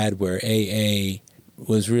bad, where AA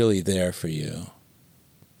was really there for you?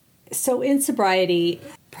 So in sobriety,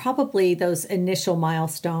 probably those initial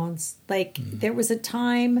milestones. Like there was a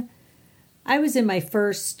time I was in my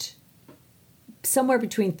first, somewhere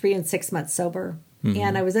between 3 and 6 months sober.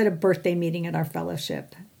 And I was at a birthday meeting at our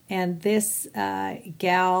fellowship. And this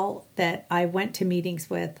gal that I went to meetings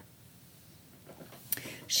with,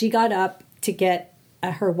 she got up to get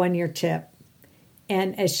her 1-year chip.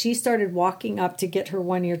 And as she started walking up to get her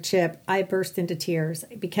 1-year chip, I burst into tears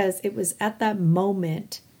because it was at that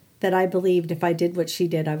moment that I believed if I did what she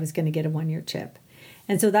did, I was going to get a 1-year chip.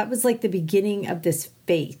 And so that was like the beginning of this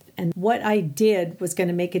faith. And what I did was going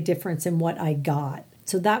to make a difference in what I got.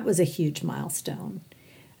 So that was a huge milestone.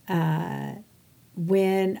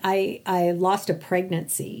 When I lost a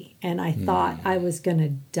pregnancy and I thought I was going to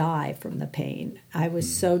die from the pain. I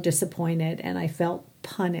was so disappointed and I felt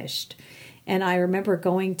punished. And I remember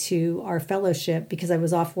going to our fellowship because I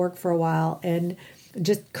was off work for a while and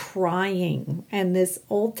just crying. And this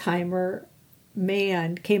old-timer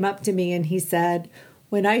man came up to me and he said,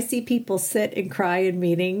 when I see people sit and cry in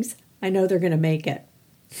meetings, I know they're going to make it.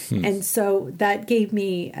 And so that gave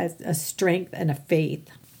me a strength and a faith.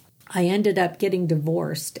 I ended up getting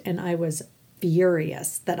divorced, and I was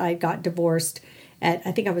furious that I got divorced at,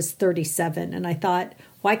 I think I was 37. And I thought,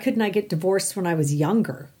 why couldn't I get divorced when I was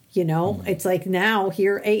younger? It's like now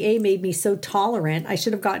here, AA made me so tolerant. I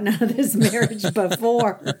should have gotten out of this marriage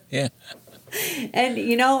before. Yeah. And,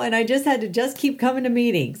 and I just had to keep coming to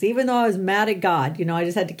meetings, even though I was mad at God, I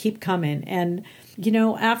just had to keep coming. And,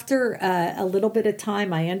 after a little bit of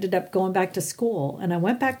time, I ended up going back to school. And I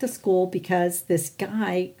went back to school because this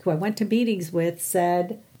guy who I went to meetings with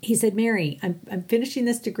said, Mary, I'm finishing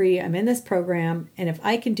this degree. I'm in this program. And if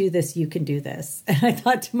I can do this, you can do this. And I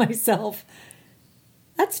thought to myself,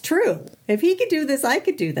 that's true. If he could do this, I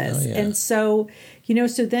could do this. Oh, yeah. And so,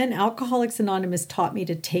 so then Alcoholics Anonymous taught me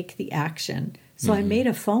to take the action. So I made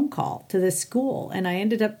a phone call to this school and I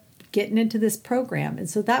ended up getting into this program. And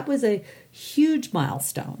so that was a huge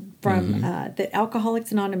milestone from that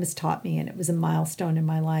Alcoholics Anonymous taught me, and it was a milestone in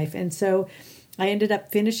my life. And so I ended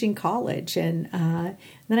up finishing college, and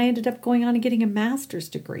then I ended up going on and getting a master's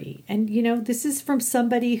degree. And, this is from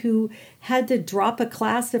somebody who had to drop a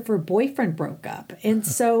class if her boyfriend broke up. And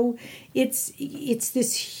so it's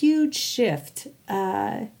this huge shift.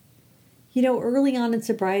 Early on in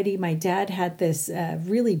sobriety, my dad had this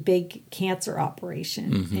really big cancer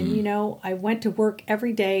operation. And, I went to work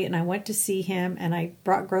every day, and I went to see him, and I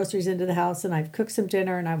brought groceries into the house, and I cooked some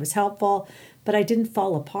dinner, and I was helpful, but I didn't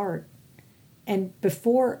fall apart. And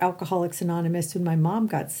before Alcoholics Anonymous, when my mom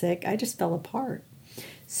got sick, I just fell apart.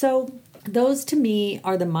 So those to me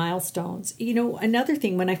are the milestones. Another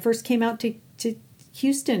thing, when I first came out to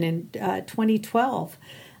Houston in 2012,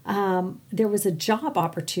 there was a job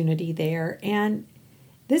opportunity there. And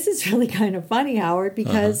this is really kind of funny, Howard,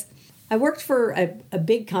 because I worked for a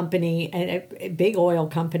big company, a big oil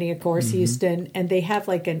company, of course, Houston, and they have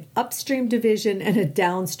like an upstream division and a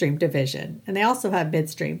downstream division. And they also have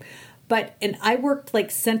midstream. And I worked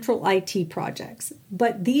like central IT projects,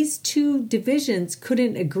 but these two divisions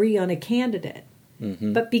couldn't agree on a candidate.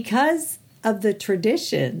 But because of the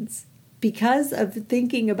traditions, because of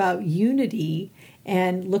thinking about unity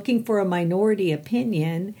and looking for a minority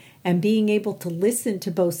opinion and being able to listen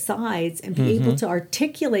to both sides and be able to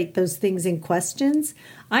articulate those things in questions,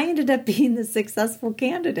 I ended up being the successful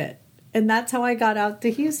candidate. And that's how I got out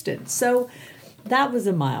to Houston. So that was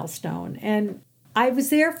a milestone. And I was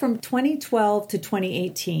there from 2012 to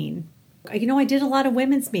 2018. I did a lot of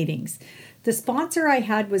women's meetings. The sponsor I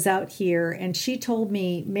had was out here, and she told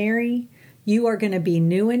me, Mary, you are going to be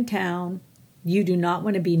new in town. You do not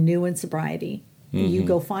want to be new in sobriety. You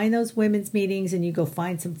go find those women's meetings, and you go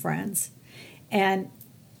find some friends. And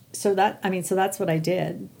so that's what I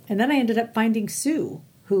did. And then I ended up finding Sue,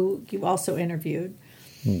 who you also interviewed,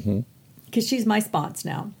 because she's my sponsor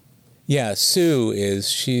now. Yeah,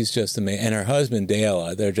 she's just amazing. And her husband,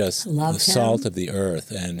 Dale, they're just the salt of the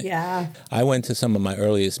earth. And I went to some of my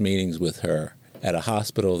earliest meetings with her at a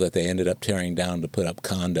hospital that they ended up tearing down to put up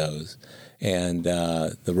condos. And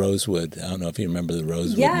the Rosewood, I don't know if you remember the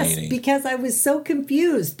Rosewood meeting. Yes, because I was so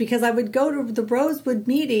confused, because I would go to the Rosewood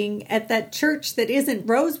meeting at that church that isn't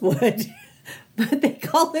Rosewood, but they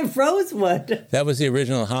call it Rosewood. That was the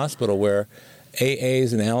original hospital where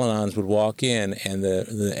AAs and Al-Anons would walk in, and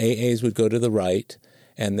the AAs would go to the right,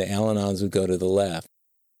 and the Al-Anons would go to the left.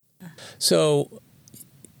 So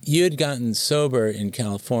you had gotten sober in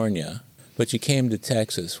California, but you came to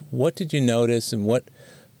Texas. What did you notice, and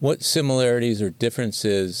what similarities or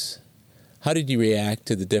differences, how did you react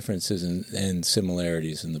to the differences and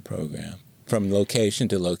similarities in the program from location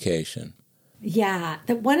to location? Yeah,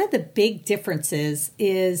 one of the big differences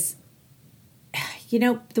is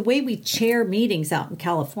the way we chair meetings out in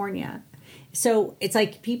California. So it's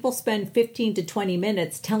like people spend 15 to 20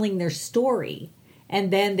 minutes telling their story, and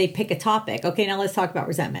then they pick a topic. Okay, now let's talk about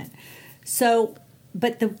resentment. So,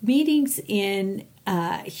 but the meetings in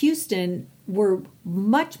Houston were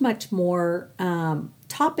much, much more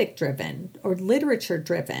topic driven or literature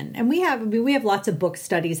driven. And we have lots of book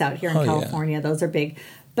studies out here in California. Yeah. Those are big.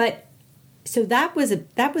 But so that was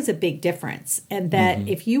a big difference, and that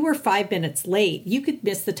if you were 5 minutes late, you could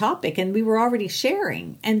miss the topic, and we were already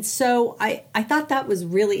sharing. And so I thought that was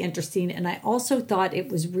really interesting, and I also thought it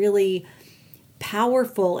was really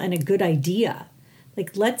powerful and a good idea.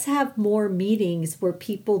 Like, let's have more meetings where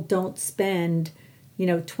people don't spend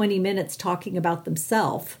 20 minutes talking about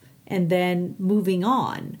themselves and then moving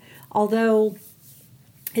on. Although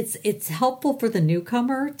it's helpful for the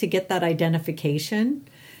newcomer to get that identification.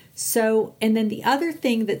 So, and then the other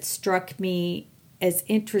thing that struck me as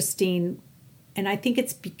interesting, and I think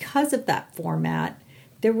it's because of that format,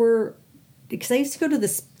 because I used to go to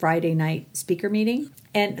this Friday night speaker meeting,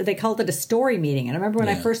 and they called it a story meeting. And I remember when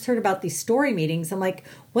I first heard about these story meetings, I'm like,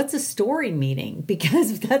 what's a story meeting?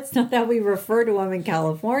 Because that's not how we refer to them in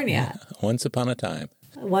California. Yeah. Once upon a time.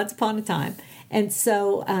 And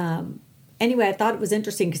so, anyway, I thought it was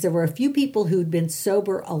interesting because there were a few people who'd been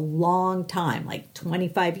sober a long time, like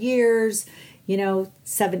 25 years,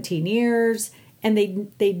 17 years, and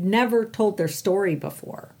they'd never told their story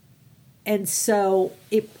before. And so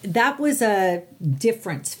that was a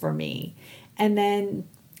difference for me. And then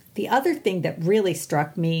the other thing that really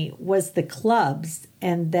struck me was the clubs,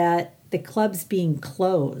 and that the clubs being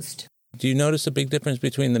closed. Do you notice a big difference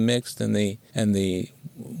between the mixed and the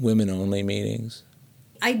women-only meetings?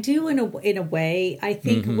 I do in a way. I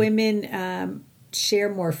think women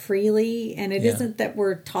share more freely. And it isn't that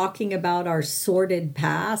we're talking about our sordid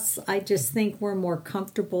past. I just think we're more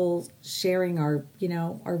comfortable sharing our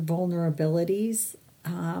vulnerabilities.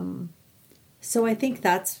 So I think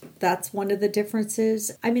that's one of the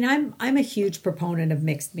differences. I mean, I'm a huge proponent of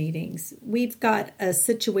mixed meetings. We've got a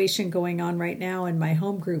situation going on right now in my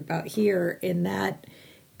home group out here in that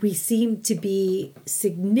we seem to be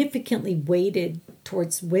significantly weighted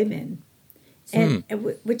towards women, and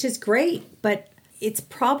which is great, but it's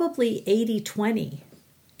probably 80-20.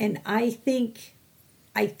 And I think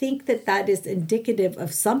that is indicative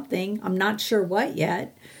of something. I'm not sure what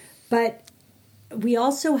yet, but we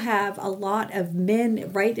also have a lot of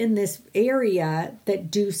men right in this area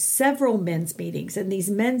that do several men's meetings, and these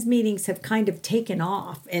men's meetings have kind of taken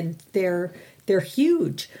off, and they're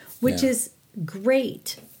huge, which is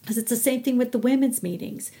great, because it's the same thing with the women's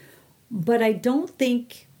meetings. But I don't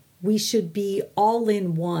think we should be all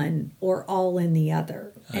in one or all in the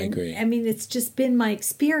other. I agree. I mean, it's just been my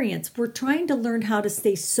experience. We're trying to learn how to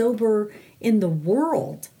stay sober in the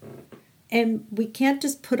world. And we can't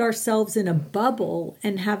just put ourselves in a bubble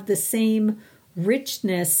and have the same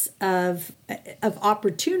richness of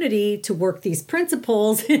opportunity to work these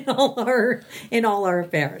principles in all our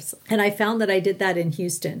affairs. And I found that I did that in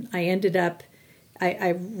Houston. I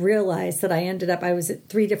realized that I was at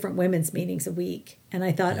 3 different women's meetings a week. And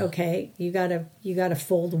I thought, okay, you gotta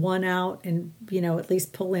fold one out and, at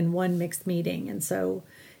least pull in one mixed meeting. And so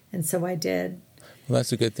I did. Well,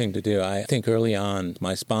 that's a good thing to do. I think early on,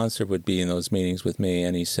 my sponsor would be in those meetings with me,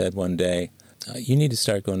 and he said one day, you need to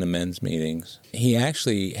start going to men's meetings. He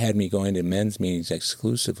actually had me going to men's meetings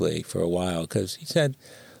exclusively for a while, because he said,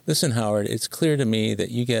 listen, Howard, it's clear to me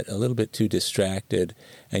that you get a little bit too distracted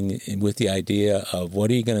and with the idea of what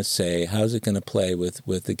are you going to say, how's it going to play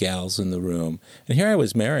with the gals in the room. And here I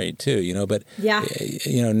was married too, but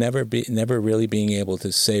never really being able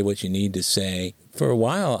to say what you need to say. For a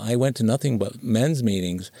while, I went to nothing but men's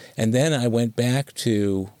meetings, and then I went back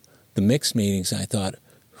to the mixed meetings, and I thought,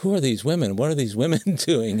 who are these women? What are these women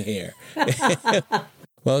doing here?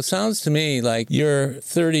 Well, it sounds to me like your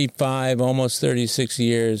 35, almost 36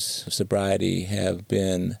 years of sobriety have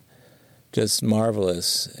been just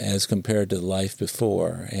marvelous as compared to the life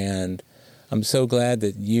before. And I'm so glad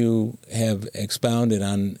that you have expounded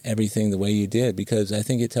on everything the way you did, because I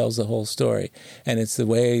think it tells the whole story. And it's the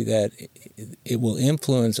way that it will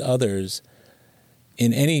influence others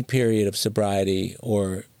in any period of sobriety,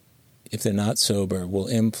 or if they're not sober, will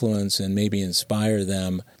influence and maybe inspire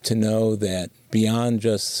them to know that beyond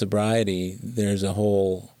just sobriety, there's a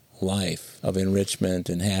whole life of enrichment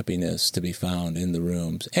and happiness to be found in the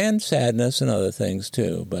rooms, and sadness and other things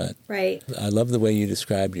too. But right. I love the way you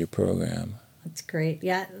described your program. That's great.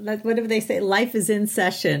 Yeah. What do they say? Life is in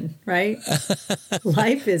session, right?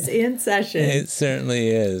 Life is in session. It certainly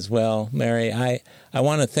is. Well, Mary, I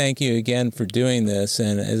want to thank you again for doing this.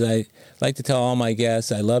 And as I like to tell all my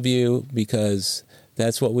guests, I love you because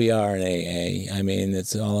that's what we are in AA. I mean,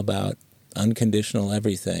 it's all about unconditional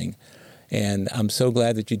everything. And I'm so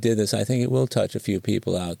glad that you did this. I think it will touch a few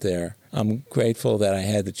people out there. I'm grateful that I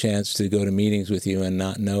had the chance to go to meetings with you and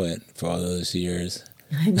not know it for all those years.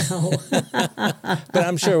 I know. But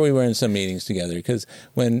I'm sure we were in some meetings together, because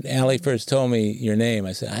when Allie first told me your name,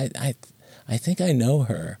 I said, I think I know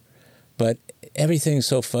her. But everything's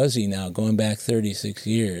so fuzzy now, going back 36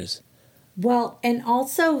 years. Well, and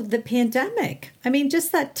also the pandemic. I mean,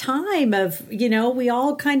 just that time of, we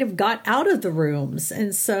all kind of got out of the rooms.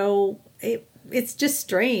 And so it's just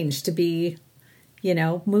strange to be,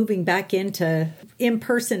 moving back into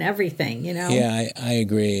in-person everything, Yeah, I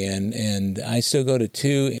agree. And I still go to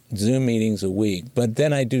 2 Zoom meetings a week, but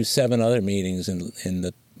then I do 7 other meetings in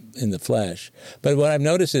the flesh. But what I've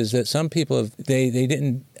noticed is that some people, they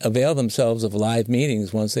didn't avail themselves of live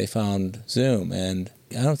meetings once they found Zoom. And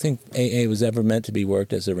I don't think AA was ever meant to be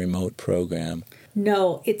worked as a remote program.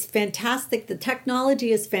 No, it's fantastic. The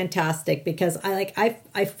technology is fantastic, because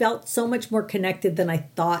I felt so much more connected than I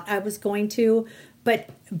thought I was going to,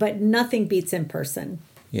 but nothing beats in person.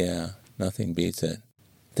 Yeah, nothing beats it.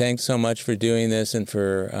 Thanks so much for doing this and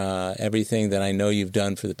for everything that I know you've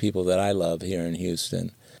done for the people that I love here in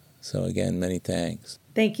Houston. So again, many thanks.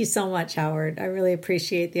 Thank you so much, Howard. I really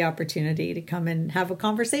appreciate the opportunity to come and have a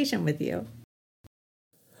conversation with you.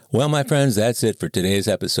 Well, my friends, that's it for today's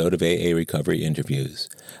episode of AA Recovery Interviews.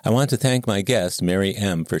 I want to thank my guest, Mary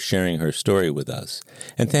M., for sharing her story with us,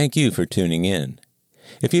 and thank you for tuning in.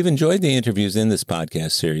 If you've enjoyed the interviews in this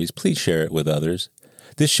podcast series, please share it with others.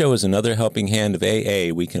 This show is another helping hand of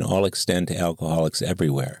AA we can all extend to alcoholics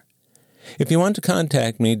everywhere. If you want to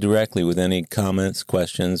contact me directly with any comments,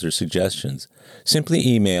 questions, or suggestions, simply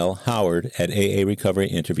email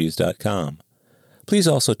howard@aarecoveryinterviews.com. Please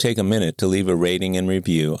also take a minute to leave a rating and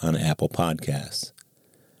review on Apple Podcasts.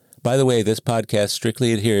 By the way, this podcast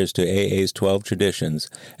strictly adheres to AA's 12 traditions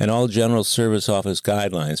and all General Service Office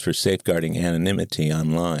guidelines for safeguarding anonymity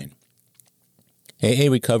online. AA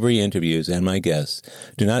Recovery Interviews and my guests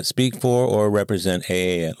do not speak for or represent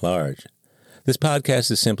AA at large. This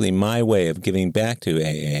podcast is simply my way of giving back to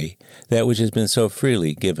AA that which has been so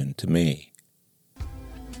freely given to me.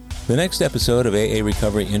 The next episode of AA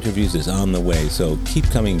Recovery Interviews is on the way, so keep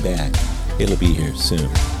coming back. It'll be here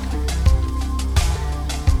soon.